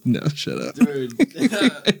 Fluorocarbon? No, shut up. Dude.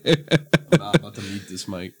 I'm not about to meet this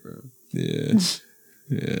mic, bro. Yeah.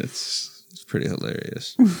 Yeah, it's pretty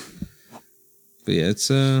hilarious. But yeah,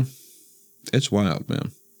 it's wild,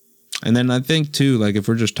 man. And then I think too, like if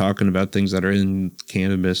we're just talking about things that are in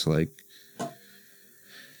cannabis, like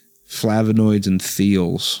flavonoids and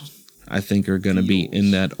thiols, I think are going to be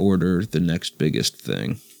in that order the next biggest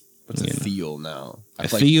thing. What's a thiol now? A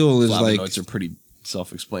thiol is like flavonoids are pretty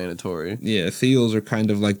self-explanatory. Yeah, thiols are kind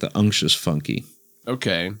of like the unctuous funky.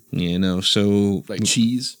 Okay. You know, so like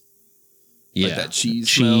cheese. Yeah, like that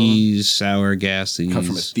cheese sour, gassy. Comes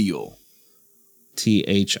from a thiol.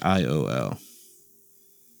 THIOL.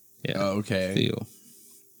 Yeah. Oh, okay. Thiol.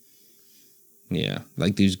 Yeah,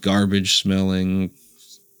 like these garbage smelling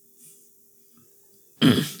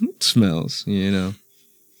smells, you know.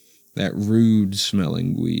 That rude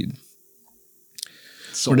smelling weed.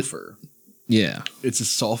 Sulfur. Yeah. It's a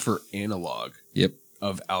sulfur analog. Yep.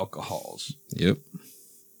 Of alcohols. Yep.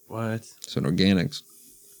 What? It's an organics.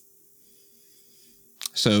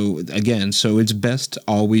 So again, it's best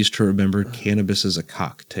always to remember cannabis is a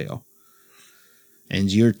cocktail.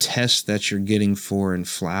 And your test that you're getting for in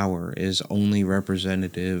flower is only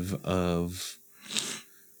representative of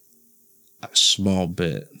a small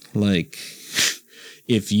bit. Like,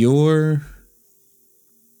 if you're,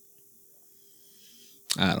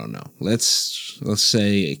 I don't know, let's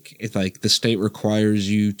say if like the state requires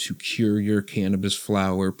you to cure your cannabis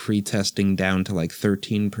flower pre-testing down to like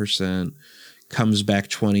 13%, comes back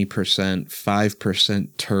 20%, 5%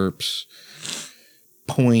 terps,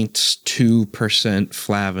 0.2%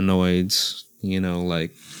 flavonoids, you know,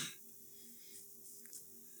 like,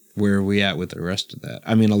 where are we at with the rest of that?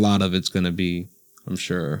 I mean, a lot of it's going to be, I'm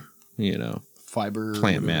sure, you know, fiber,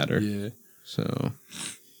 plant matter. Yeah. So,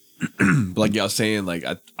 like I was saying, like,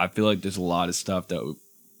 I feel like there's a lot of stuff that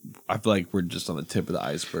I feel like we're just on the tip of the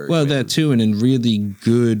iceberg. Well, that too, and in really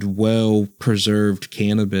good, well-preserved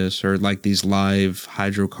cannabis or like these live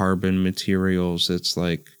hydrocarbon materials, it's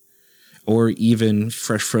like, or even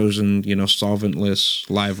fresh frozen, you know, solventless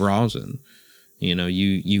live rosin. You know,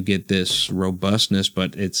 you get this robustness,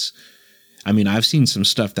 but it's, I mean, I've seen some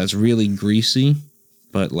stuff that's really greasy,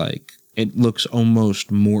 but like it looks almost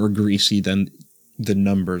more greasy than the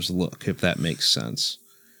numbers look, if that makes sense.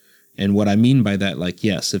 And what I mean by that, like,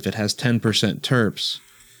 yes, if it has 10% terps,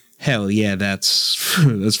 hell yeah, that's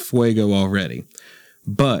fuego already.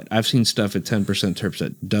 But I've seen stuff at 10% terps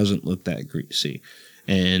that doesn't look that greasy.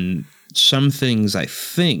 And some things I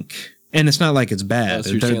think, and it's not like it's bad.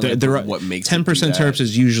 So what makes 10% terps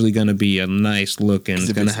is usually going to be a nice looking,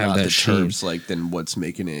 going to have that terps, like, then what's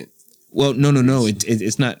making it? Well, no.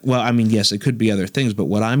 It's not. Well, I mean, yes, it could be other things, but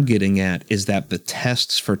what I'm getting at is that the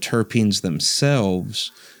tests for terpenes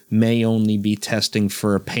themselves may only be testing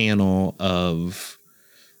for a panel of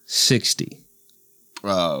 60.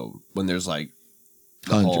 Oh, when there's like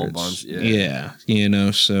the hundreds. Whole bunch. Yeah, you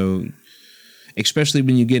know, so especially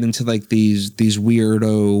when you get into like these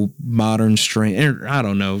weirdo modern strain, I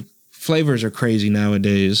don't know, flavors are crazy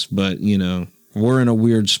nowadays, but you know, we're in a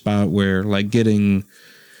weird spot where like getting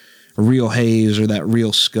a real haze or that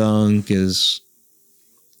real skunk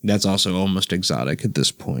that's also almost exotic at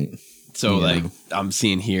this point. So like I'm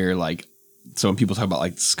seeing here, like, so when people talk about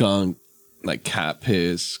like skunk, like cat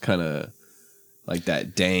piss, kind of like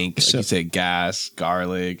that dank, like you say, gas,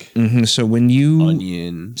 garlic. Mm-hmm. So when you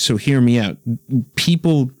onion. So hear me out.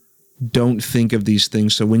 People don't think of these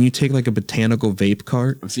things. So when you take like a botanical vape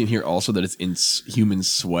cart, I'm seeing here also that it's in human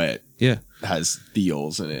sweat. Yeah. Has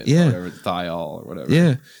thiols in it. Yeah. Whatever, thiol or whatever.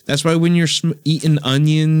 Yeah. That's why when you're eating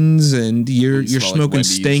onions and you're smoking like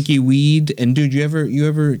stanky weed, and dude, you ever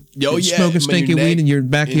smoking stanky weed in your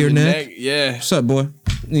back of your neck? Yeah. What's up, boy?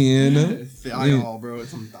 You know? Thiol, bro. It's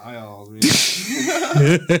some thiols, man.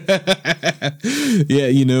 Yeah,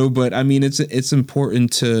 you know, but I mean, it's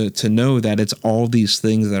important to know that it's all these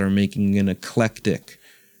things that are making an eclectic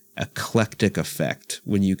effect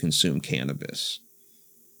when you consume cannabis.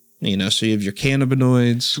 You know, so you have your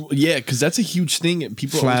cannabinoids. Yeah, because that's a huge thing.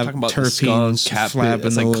 People are always talking about terpenes,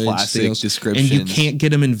 flavonoids, like classic descriptions. And you can't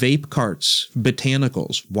get them in vape carts,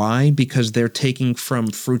 botanicals. Why? Because they're taking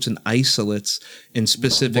from fruits and isolates in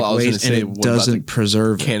specific ways, and it doesn't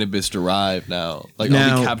preserve cannabis derived now. Like,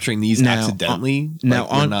 are we capturing these accidentally? Now,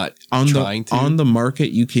 like, on the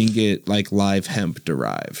market, you can get like live hemp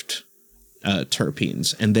derived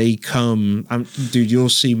terpenes, and they come, dude, you'll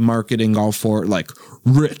see marketing all for it, like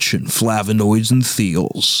rich in flavonoids and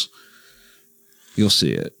thiols. You'll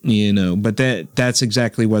see it, you know, but that's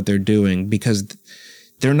exactly what they're doing, because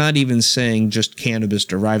they're not even saying just cannabis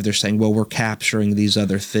derived. They're saying, well, we're capturing these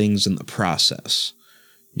other things in the process,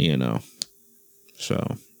 you know?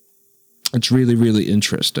 So it's really, really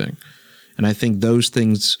interesting. And I think those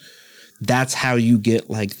things, that's how you get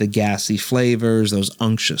like the gassy flavors, those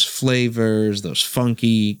unctuous flavors, those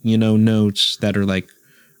funky, you know, notes that are like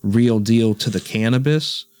real deal to the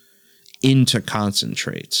cannabis into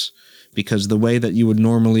concentrates. Because the way that you would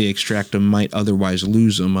normally extract them might otherwise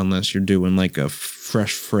lose them unless you're doing like a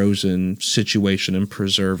fresh frozen situation and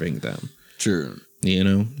preserving them. Sure. You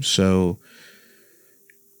know? So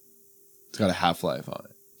it's got a half-life on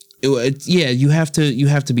it. Yeah, you have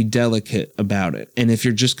to be delicate about it. And if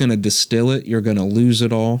you're just going to distill it, you're going to lose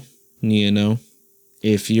it all, you know?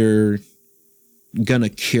 If you're going to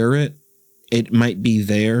cure it, it might be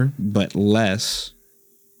there, but less.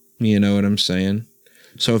 You know what I'm saying?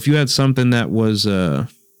 So if you had something that was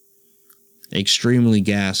extremely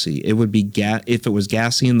gassy, it would be if it was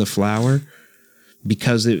gassy in the flower,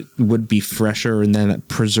 because it would be fresher and then that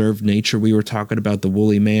preserved nature we were talking about, the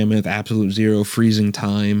woolly mammoth, absolute zero freezing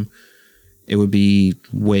time, it would be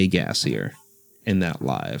way gassier in that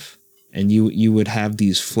live. And you would have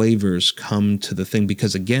these flavors come to the thing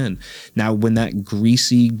because, again, now when that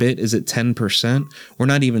greasy bit is at 10%, we're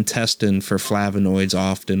not even testing for flavonoids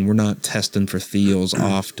often. We're not testing for thiols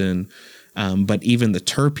often. But even the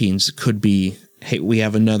terpenes could be, hey, we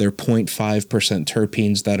have another 0.5%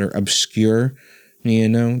 terpenes that are obscure, you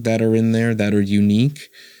know, that are in there, that are unique.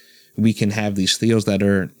 We can have these thiols that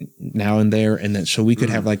are now and there, and then so we could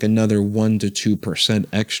have like another 1 to 2%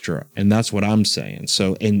 extra, and that's what I'm saying.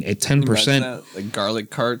 So at 10%, like garlic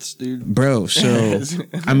carts, dude, bro. So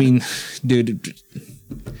I mean, dude,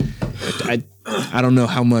 I don't know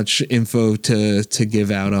how much info to give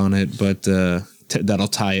out on it, but that'll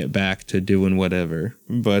tie it back to doing whatever.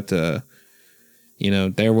 But you know,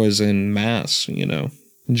 there was in mass, you know,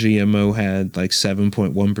 GMO had like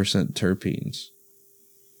 7.1% terpenes.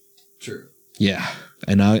 True. Yeah,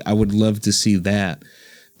 and I would love to see that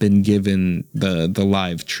been given the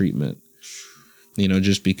live treatment, you know,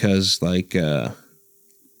 just because like to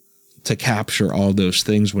capture all those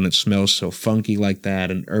things when it smells so funky like that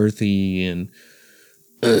and earthy and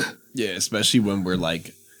yeah, especially when we're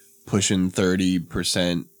like pushing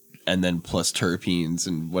 30% and then plus terpenes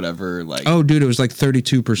and whatever. Like, oh, dude, it was like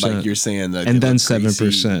 32%. Like you're saying that, and then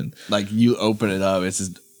 7%. Like you open it up, it's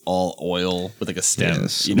just all oil with like a stem.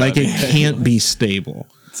 Yes. You know like it can't be stable.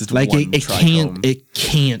 Like it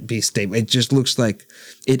can't be stable. It just looks like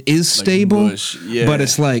it is stable, mush. Yeah. But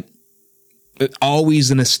it's like always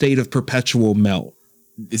in a state of perpetual melt.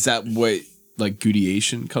 Is that what like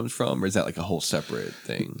glutation comes from, or is that like a whole separate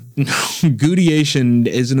thing? Glutation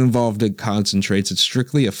isn't involved in concentrates. It's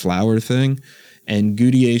strictly a flower thing. And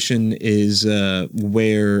glutation is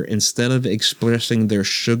where instead of expressing their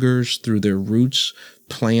sugars through their roots,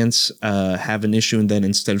 plants have an issue and then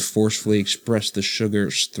instead forcefully express the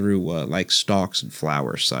sugars through like stalks and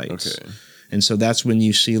flower sites. Okay. And so that's when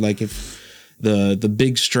you see like if the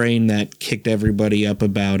big strain that kicked everybody up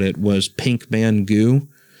about it was Pink Man Goo.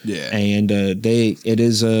 Yeah. And it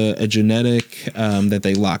is a genetic that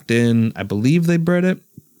they locked in. I believe they bred it.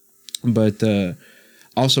 But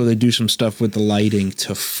also they do some stuff with the lighting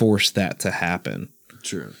to force that to happen.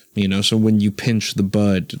 True. You know, so when you pinch the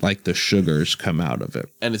bud, like the sugars come out of it.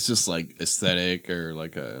 And it's just like aesthetic or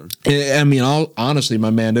like a... I mean, honestly, my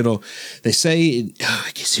man, they say it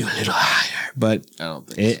gets you a little higher, but I don't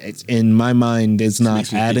think it's in my mind, it's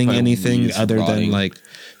not adding anything other than like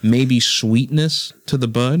maybe sweetness to the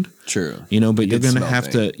bud. True. You know, but you're going to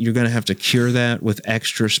have to cure that with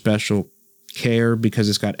extra special care because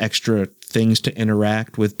it's got extra things to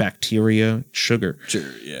interact with bacteria, sugar.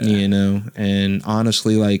 Sure, yeah. You know, and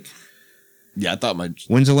honestly, like... Yeah, I thought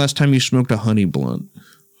when's the last time you smoked a honey blunt?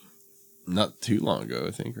 Not too long ago,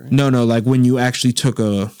 I think, right? No, like when you actually took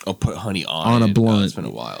put honey on a blunt. No, it's been a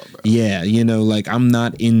while, bro. Yeah, you know, like I'm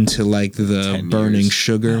not into like the burning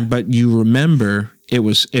sugar, but you remember it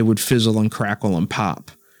would fizzle and crackle and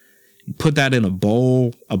pop. Put that in a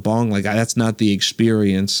bowl, a bong, like that's not the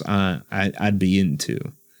experience I'd be into.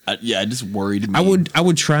 I just worried me. I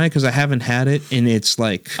would try because I haven't had it, and it's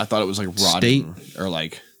like I thought it was like rotting or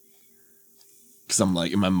like because I'm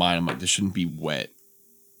like in my mind I'm like this shouldn't be wet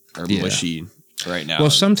or mushy right now. Well,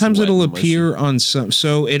 sometimes it'll appear on some.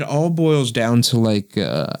 So it all boils down to like.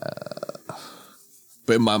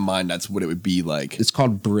 But in my mind, that's what it would be like. It's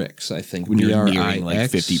called bricks, I think. When you're nearing like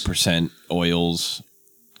 50% oils.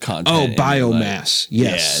 Content. Oh, biomass. Like, yes.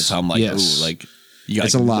 Yeah, so I'm like, ooh, like you got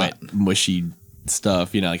it's like a lot. Wet, mushy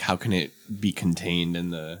stuff. You know, like how can it be contained in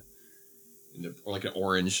the or like an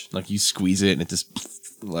orange? Like you squeeze it and it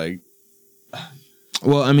just like.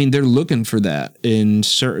 Well, I mean, they're looking for that in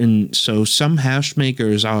certain. So some hash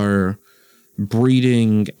makers are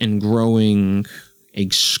breeding and growing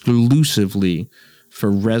exclusively for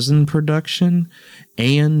resin production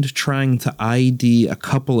and trying to ID a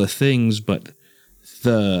couple of things, but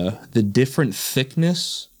the different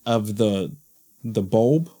thickness of the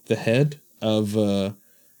bulb, the head of the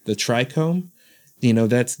trichome,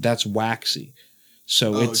 that's waxy.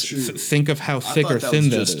 So think of how thick or thin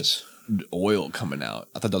that is. Oil coming out.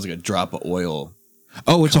 I thought that was like a drop of oil.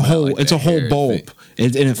 Oh, it's a whole bulb,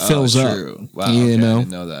 and it fills up. Wow, okay, I didn't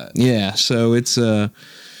know that. Yeah, so it's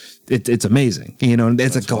amazing.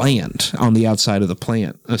 It's a gland on the outside of the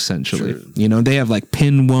plant, essentially. True. They have like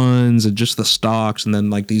pin ones and just the stalks, and then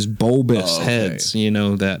like these bulbous heads.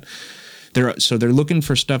 That they're looking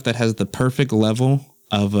for stuff that has the perfect level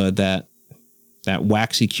of that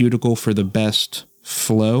waxy cuticle for the best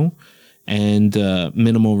flow and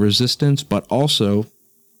minimal resistance, but also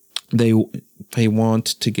they want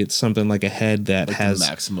to get something like a head that like has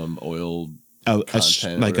maximum oil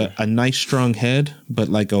a nice strong head, but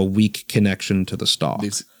like a weak connection to the stalk.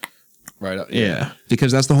 Right up, yeah,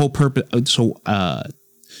 because that's the whole purpose. So,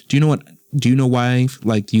 do you know why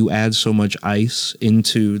like you add so much ice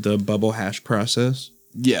into the bubble hash process?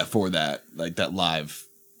 Yeah, for that like that live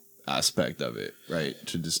aspect of it, right?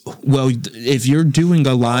 To just if you're doing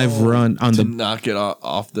a live run on to knock it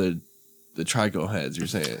off the trico heads, you're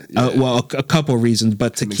saying? Yeah. A couple of reasons,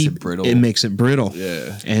 but to keep it makes it brittle.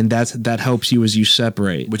 Yeah, and that helps you as you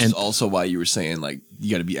separate. Which is also why you were saying like you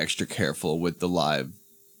got to be extra careful with the live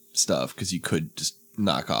stuff because you could just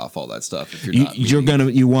knock off all that stuff if you're not.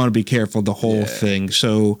 You want to be careful the whole thing.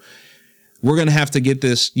 So we're gonna have to get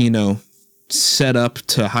this, set up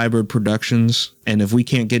to hybrid productions, and if we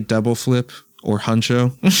can't get double flip or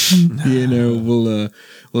huncho,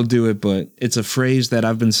 we'll do it. But it's a phrase that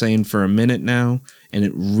I've been saying for a minute now, and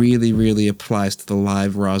it really, really applies to the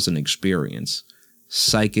live rosin experience.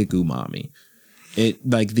 Psychic umami. It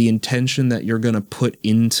like the intention that you're gonna put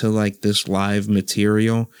into like this live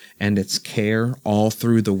material and its care all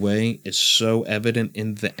through the way is so evident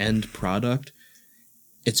in the end product.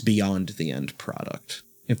 It's beyond the end product,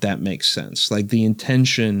 if that makes sense. Like the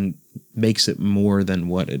intention makes it more than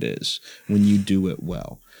what it is when you do it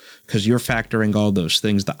well. Because you're factoring all those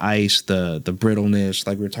things, the ice, the brittleness,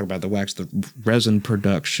 like we were talking about the wax, the resin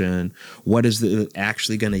production, what is it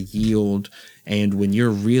actually going to yield? And when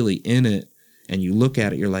you're really in it and you look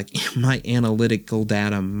at it, you're like, my analytical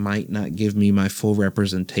data might not give me my full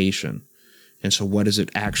representation. And so what does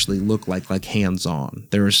it actually look like hands-on?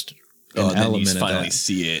 There's an element of that. Finally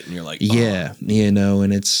see it and you're like, yeah,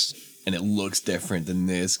 and it's... And it looks different than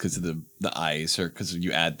this because of the ice or because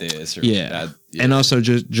you add this. Or And also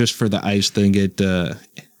just for the ice thing,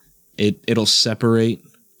 it'll separate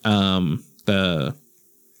the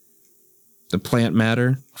plant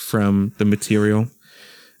matter from the material.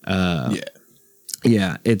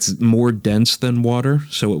 Yeah, it's more dense than water,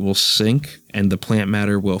 so it will sink and the plant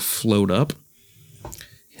matter will float up.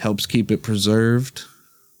 Helps keep it preserved.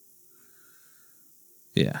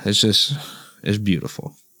 Yeah, it's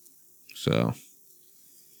beautiful. So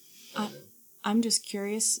I'm just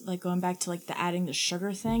curious, like going back to like the adding the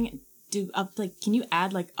sugar thing. Can you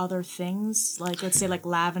add like other things, like let's say like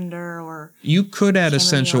lavender or you could add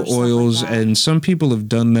essential oils, like and some people have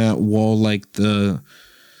done that while like the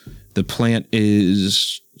plant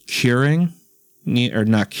is curing or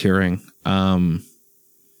not curing. Oh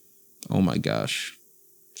my gosh,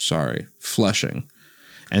 sorry, flushing,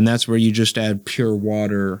 and that's where you just add pure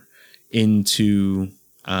water into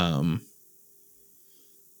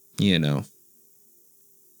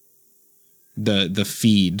the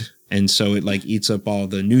feed, and so it like eats up all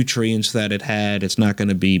the nutrients that it had. It's not going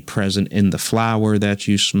to be present in the flower that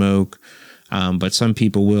you smoke, but some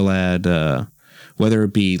people will add whether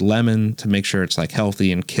it be lemon to make sure it's like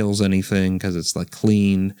healthy and kills anything because it's like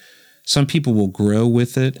clean. Some people will grow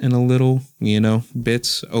with it in a little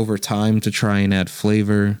bits over time to try and add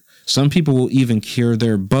flavor. Some people will even cure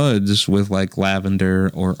their buds with like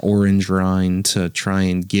lavender or orange rind to try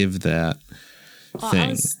and give that thing. I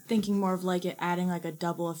was thinking more of like it adding like a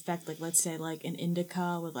double effect, like let's say like an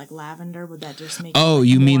indica with like lavender. Would that just make? Oh, it, like,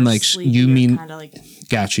 you mean more like sleepy you mean? Kinda like,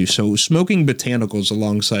 got you. So smoking botanicals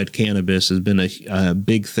alongside cannabis has been a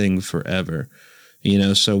big thing forever.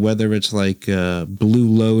 So whether it's like blue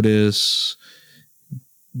lotus,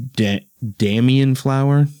 Damiana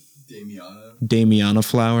flower. Damiana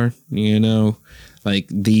flower,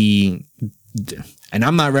 like and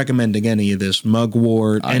I'm not recommending any of this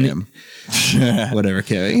mugwort. I am. Whatever,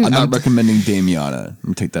 Kevin. I'm not recommending Damiana. Let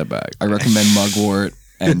me take that back. I recommend mugwort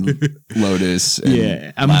and lotus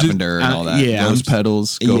and lavender and all that. Yeah, Rose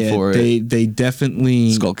petals, go for it. They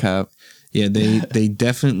definitely Skullcap. Yeah, they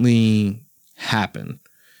definitely happen.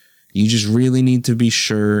 You just really need to be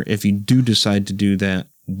sure if you do decide to do that.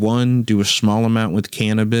 One, do a small amount with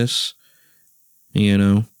cannabis. You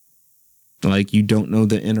know, like you don't know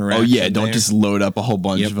the interaction. Oh yeah, don't there. just load up a whole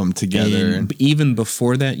bunch of them together. And even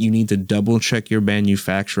before that, you need to double check your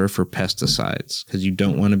manufacturer for pesticides because you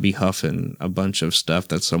don't want to be huffing a bunch of stuff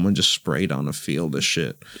that someone just sprayed on a field of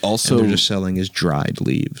shit. Also, and they're just selling as dried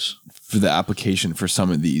leaves. For the application for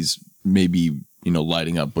some of these, maybe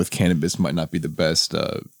lighting up with cannabis might not be the best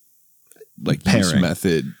use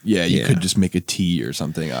method. Yeah, you could just make a tea or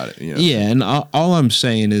something out of it. Yeah, and all I'm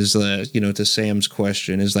saying is to Sam's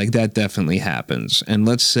question is like that definitely happens. And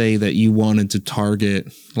let's say that you wanted to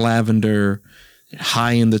target lavender,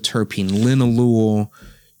 high in the terpene linalool,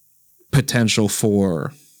 potential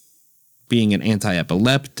for being an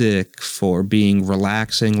anti-epileptic, for being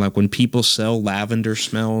relaxing. Like when people sell lavender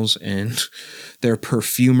smells and their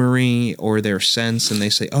perfumery or their scents and they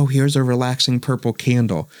say, oh, here's a relaxing purple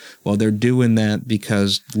candle. Well, they're doing that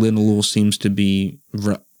because linalool seems to be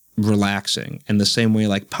relaxing. And the same way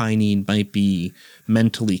like pinene might be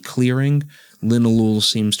mentally clearing, linalool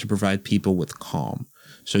seems to provide people with calm.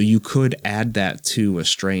 So you could add that to a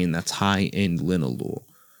strain that's high in linalool,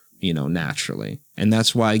 naturally. And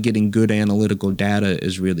that's why getting good analytical data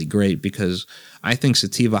is really great, because I think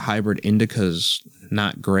sativa hybrid indica's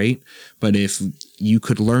not great, but if you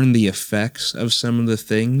could learn the effects of some of the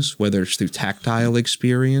things, whether it's through tactile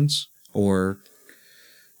experience or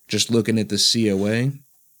just looking at the COA,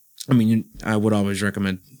 I mean, I would always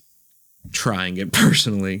recommend trying it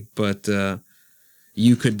personally, but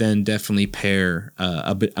you could then definitely pair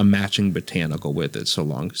a matching botanical with it so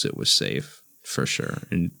long as it was safe. For sure.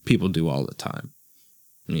 And people do all the time,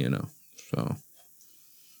 so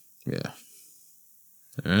yeah.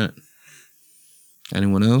 All right.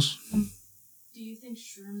 Anyone else? Do you think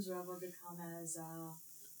shrooms will ever become as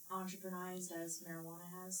entrepreneurized as marijuana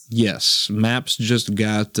has? Yes. MAPS just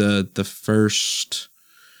got the first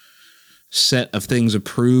set of things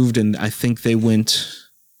approved, and I think they went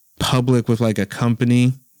public with like a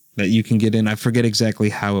company that you can get in. I forget exactly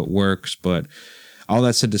how it works, but all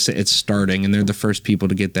that said to say, it's starting, and they're the first people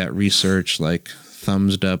to get that research like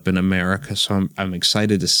thumbs up in America. So I'm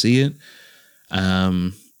excited to see it.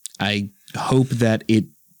 I hope that it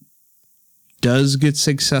does get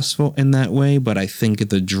successful in that way, but I think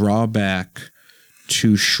the drawback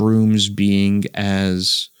to shrooms being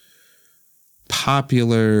as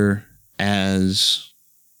popular as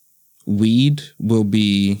weed will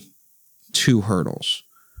be two hurdles.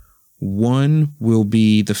 One will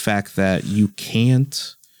be the fact that you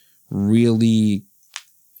can't really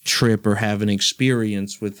trip or have an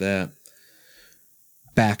experience with that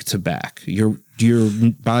back to back. Your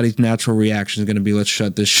body's natural reaction is going to be, let's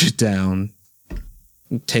shut this shit down.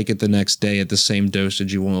 Take it the next day at the same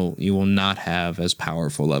dosage. You will not have as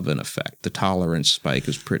powerful of an effect. The tolerance spike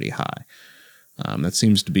is pretty high. That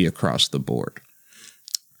seems to be across the board.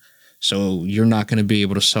 So you're not going to be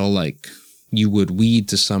able to sell like you would weed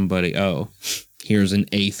to somebody. Oh, here's an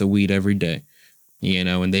eighth of weed every day,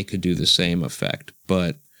 and they could do the same effect.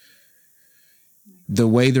 But the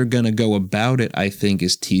way they're going to go about it, I think,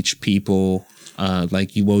 is teach people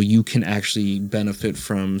you can actually benefit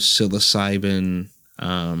from psilocybin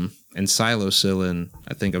and psilocybin.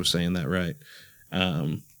 I think I'm saying that right.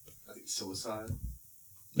 I think psilocybin.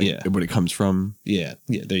 Yeah. What it comes from. Yeah.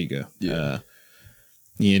 Yeah. There you go. Yeah.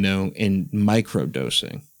 And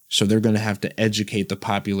microdosing. So they're going to have to educate the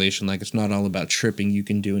population. Like, it's not all about tripping. You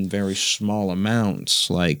can do in very small amounts.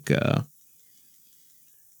 Like, and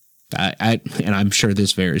I'm sure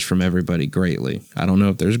this varies from everybody greatly. I don't know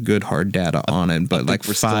if there's good hard data on it, but like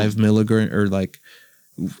 5 milligram or like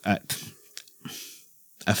a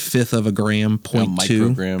fifth of a gram, 0.2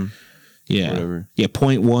 microgram. Yeah. Whatever. Yeah.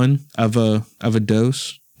 0.1 of a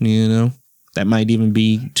dose, that might even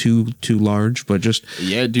be too large, but just.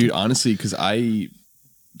 Yeah, dude, honestly, because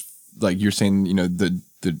like you're saying,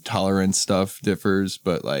 the tolerance stuff differs,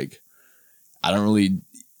 but like I don't really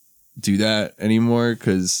do that anymore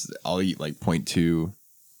because I'll eat like 0.2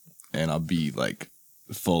 and I'll be like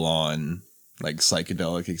full on like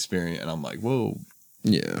psychedelic experience, and I'm like, whoa,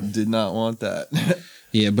 yeah, did not want that.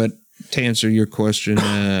 Yeah, but to answer your question,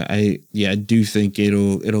 I do think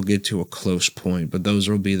it'll get to a close point, but those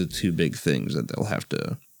will be the two big things that they'll have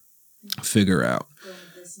to figure out.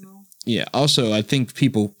 Yeah. Also, I think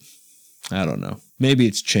people, I don't know, maybe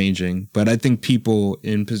it's changing, but I think people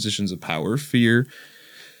in positions of power fear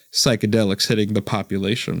psychedelics hitting the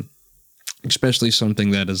population, especially something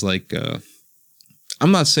that is like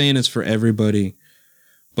I'm not saying it's for everybody,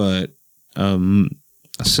 but a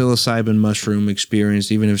psilocybin mushroom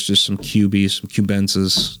experience, even if it's just some QB, some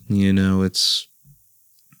cubensis, you know, it's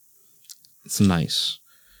nice.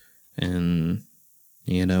 And,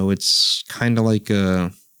 you know, it's kind of like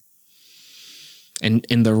in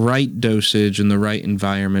the right dosage, in the right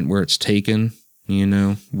environment where it's taken, you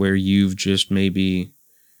know, where you've just maybe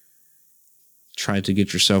tried to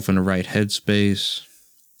get yourself in the right headspace,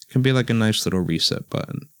 it can be like a nice little reset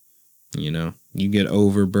button. You know, you get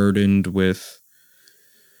overburdened with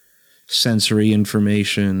sensory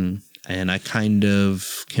information, and I kind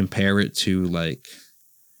of compare it to like,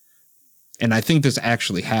 and I think this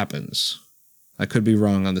actually happens. I could be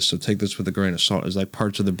wrong on this, so take this with a grain of salt. Is like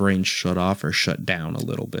parts of the brain shut off or shut down a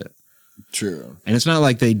little bit. True. And it's not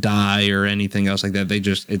like they die or anything else like that. They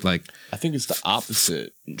just, I think it's the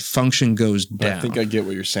opposite. Function goes down. I think I get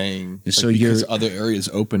what you're saying. So like, because other areas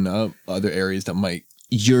open up, other areas that might.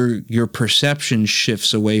 Your perception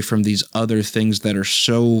shifts away from these other things that are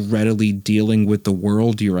so readily dealing with the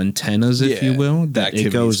world, your antennas, if you will, that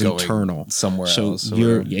it goes internal somewhere else.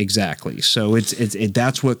 So exactly. So it's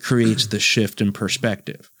that's what creates the shift in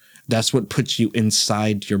perspective. That's what puts you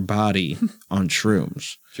inside your body on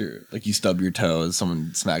shrooms. Sure. Like you stub your toe and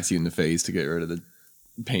someone smacks you in the face to get rid of the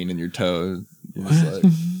pain in your toe. You're just like,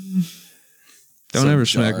 don't ever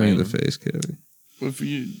smack me in the face, Kevin. What if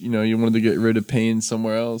you wanted to get rid of pain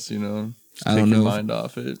somewhere else, you know? I don't know. Take your mind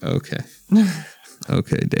off it. Okay.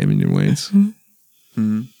 Okay, Damien Wayans.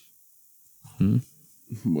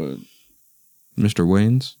 What? Mr.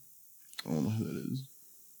 Wayans? I don't know who that is.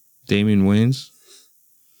 Damien Wayans?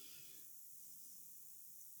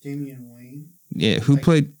 Damian Wayne? Yeah, who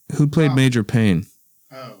played Major Payne?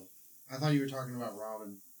 Oh, I thought you were talking about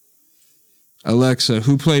Robin. Alexa,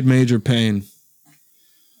 who played Major Payne?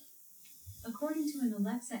 According to an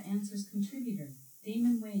Alexa Answers contributor,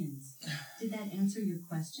 Damon Wayans. Did that answer your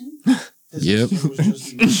question? Yep.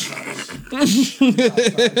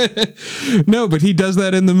 No, but he does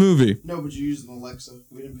that in the movie. No, but you used an Alexa.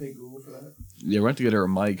 We didn't pay Google for that. Yeah, we're going to get her a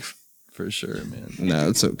mic for sure, man. No,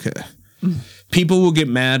 it's okay. People will get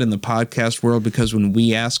mad in the podcast world because when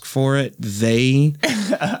we ask for it, they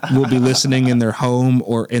will be listening in their home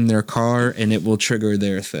or in their car, and it will trigger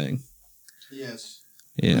their thing. Yes.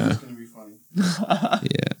 Yeah. That's going to be funny.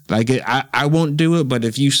 Yeah. Like I won't do it, but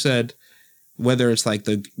if you said, whether it's like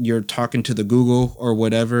you're talking to the Google or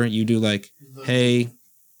whatever, you do like, hey,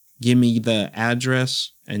 give me the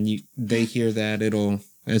address, and they hear that,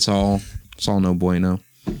 it's all no bueno.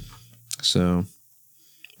 So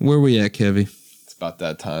where we at, Kevy? It's about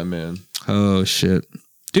that time, man. Oh shit.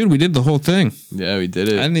 Dude, we did the whole thing. Yeah, we did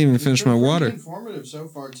it. I didn't even finish my water. It's informative so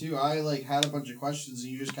far too. I had a bunch of questions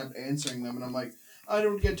and you just kept answering them, and I'm like, I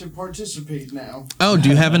don't get to participate now. Oh, do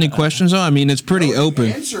you have any questions? Oh, I mean, it's pretty open.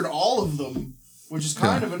 You answered all of them, which is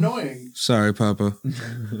kind of annoying. Sorry, Papa.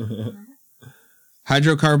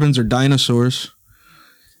 Hydrocarbons are dinosaurs.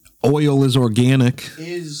 Oil is organic.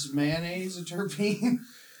 Is mayonnaise a terpene?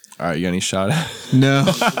 All right, you got any shot? No,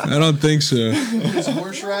 I don't think so. Is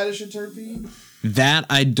horseradish a terpene? That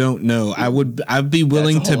I don't know. I'd be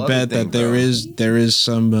willing to bet that there is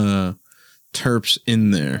some terps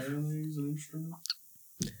in there.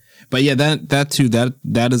 But yeah, that too,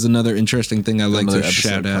 that is another interesting thing I like to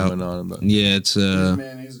shout out. Yeah, it's is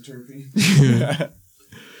mayonnaise a terpene?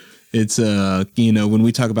 It's when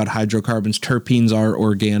we talk about hydrocarbons, terpenes are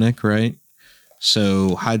organic, right?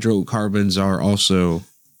 So hydrocarbons are also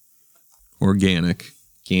organic,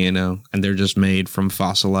 and they're just made from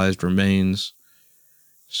fossilized remains.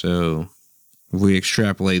 So if we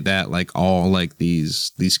extrapolate that, like all like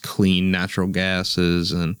these clean natural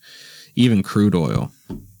gases and even crude oil,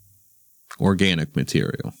 organic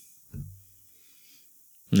material.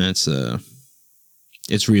 And that's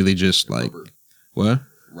it's really just like rubber. What?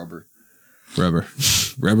 Rubber.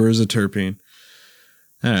 Rubber is a terpene.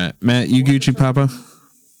 All right, Matt, you Gucci Papa?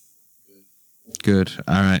 Good.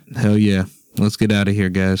 All right. Hell yeah. Let's get out of here,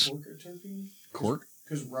 guys. Cork a terpene? Cork?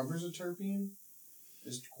 Because rubber's a terpene?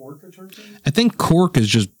 Is cork a terpene? I think cork is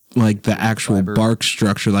just like the actual fiber. Bark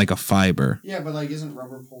structure, like a fiber. Yeah, but isn't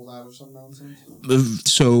rubber pulled out of some nonsense?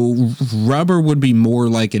 So rubber would be more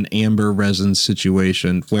like an amber resin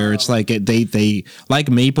situation where it's like they like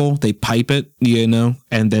maple, they pipe it,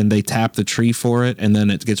 and then they tap the tree for it, and then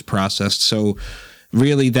it gets processed. So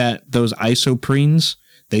really those isoprenes,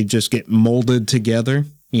 they just get molded together,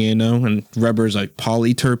 and rubber is like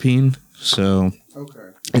polyterpene. So Okay.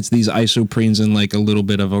 it's these isoprenes and like a little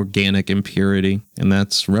bit of organic impurity, and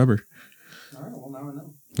that's rubber. All right, well, now I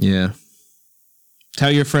know. Yeah.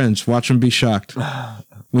 Tell your friends. Watch them be shocked.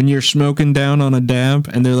 When you're smoking down on a dab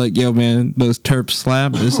and they're like, yo, man, those terps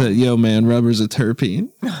slap. They said, yo, man, rubber's a terpene.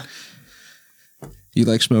 You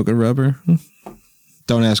like smoking rubber?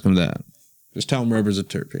 Don't ask them that. Just tell them rubber's a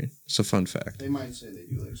terpene. It's a fun fact. They might say they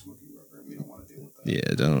do like smoking rubber, and we don't want to deal with that.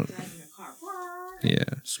 Yeah, don't.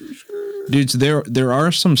 Yeah. Dudes, there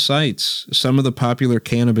are some sites, some of the popular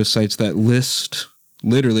cannabis sites that list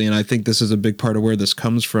literally, and I think this is a big part of where this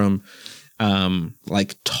comes from,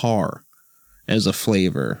 like tar as a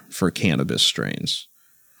flavor for cannabis strains.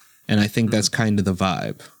 And I think that's kind of the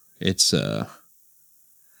vibe. It's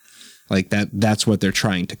like that's what they're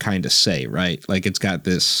trying to kind of say, right? Like it's got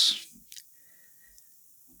this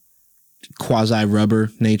quasi rubber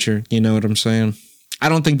nature, you know what I'm saying? I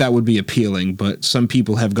don't think that would be appealing, but some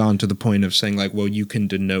people have gone to the point of saying like, well, you can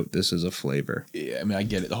denote this as a flavor. Yeah, I mean, I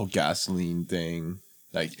get it, the whole gasoline thing.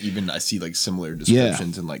 Like even I see like similar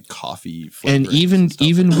descriptions in like coffee and even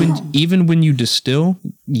when you distill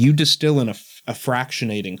in a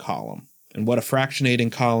fractionating column. And what a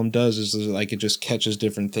fractionating column does is like it just catches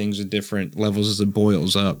different things at different levels as it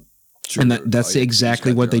boils up. Sure, and that's like,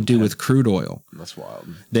 exactly what they do with crude oil. That's wild.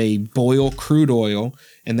 They boil crude oil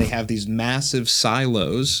and they have these massive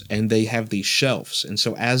silos and they have these shelves. And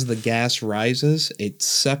so as the gas rises, it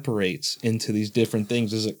separates into these different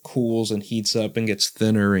things as it cools and heats up and gets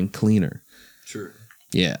thinner and cleaner. Sure.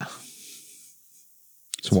 Yeah.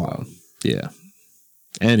 It's wild. Yeah.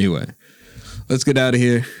 Anyway, let's get out of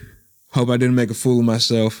here. Hope I didn't make a fool of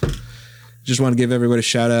myself. Just want to give everybody a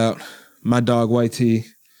shout out. My dog, White T.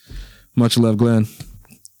 Much love, Glenn.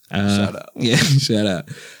 Shout out. Yeah, shout out.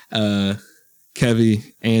 Kevy,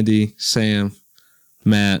 Andy, Sam,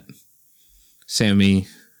 Matt, Sammy,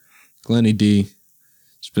 Glenny D.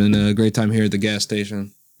 It's been a great time here at the gas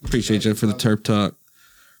station. Appreciate you for the Terp Talk.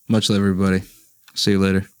 Much love, everybody. See you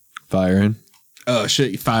later. Fire in. Oh,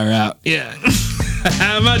 shit, you fire out. Yeah.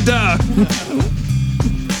 My dog.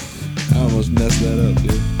 I almost messed that up,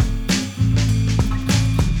 dude.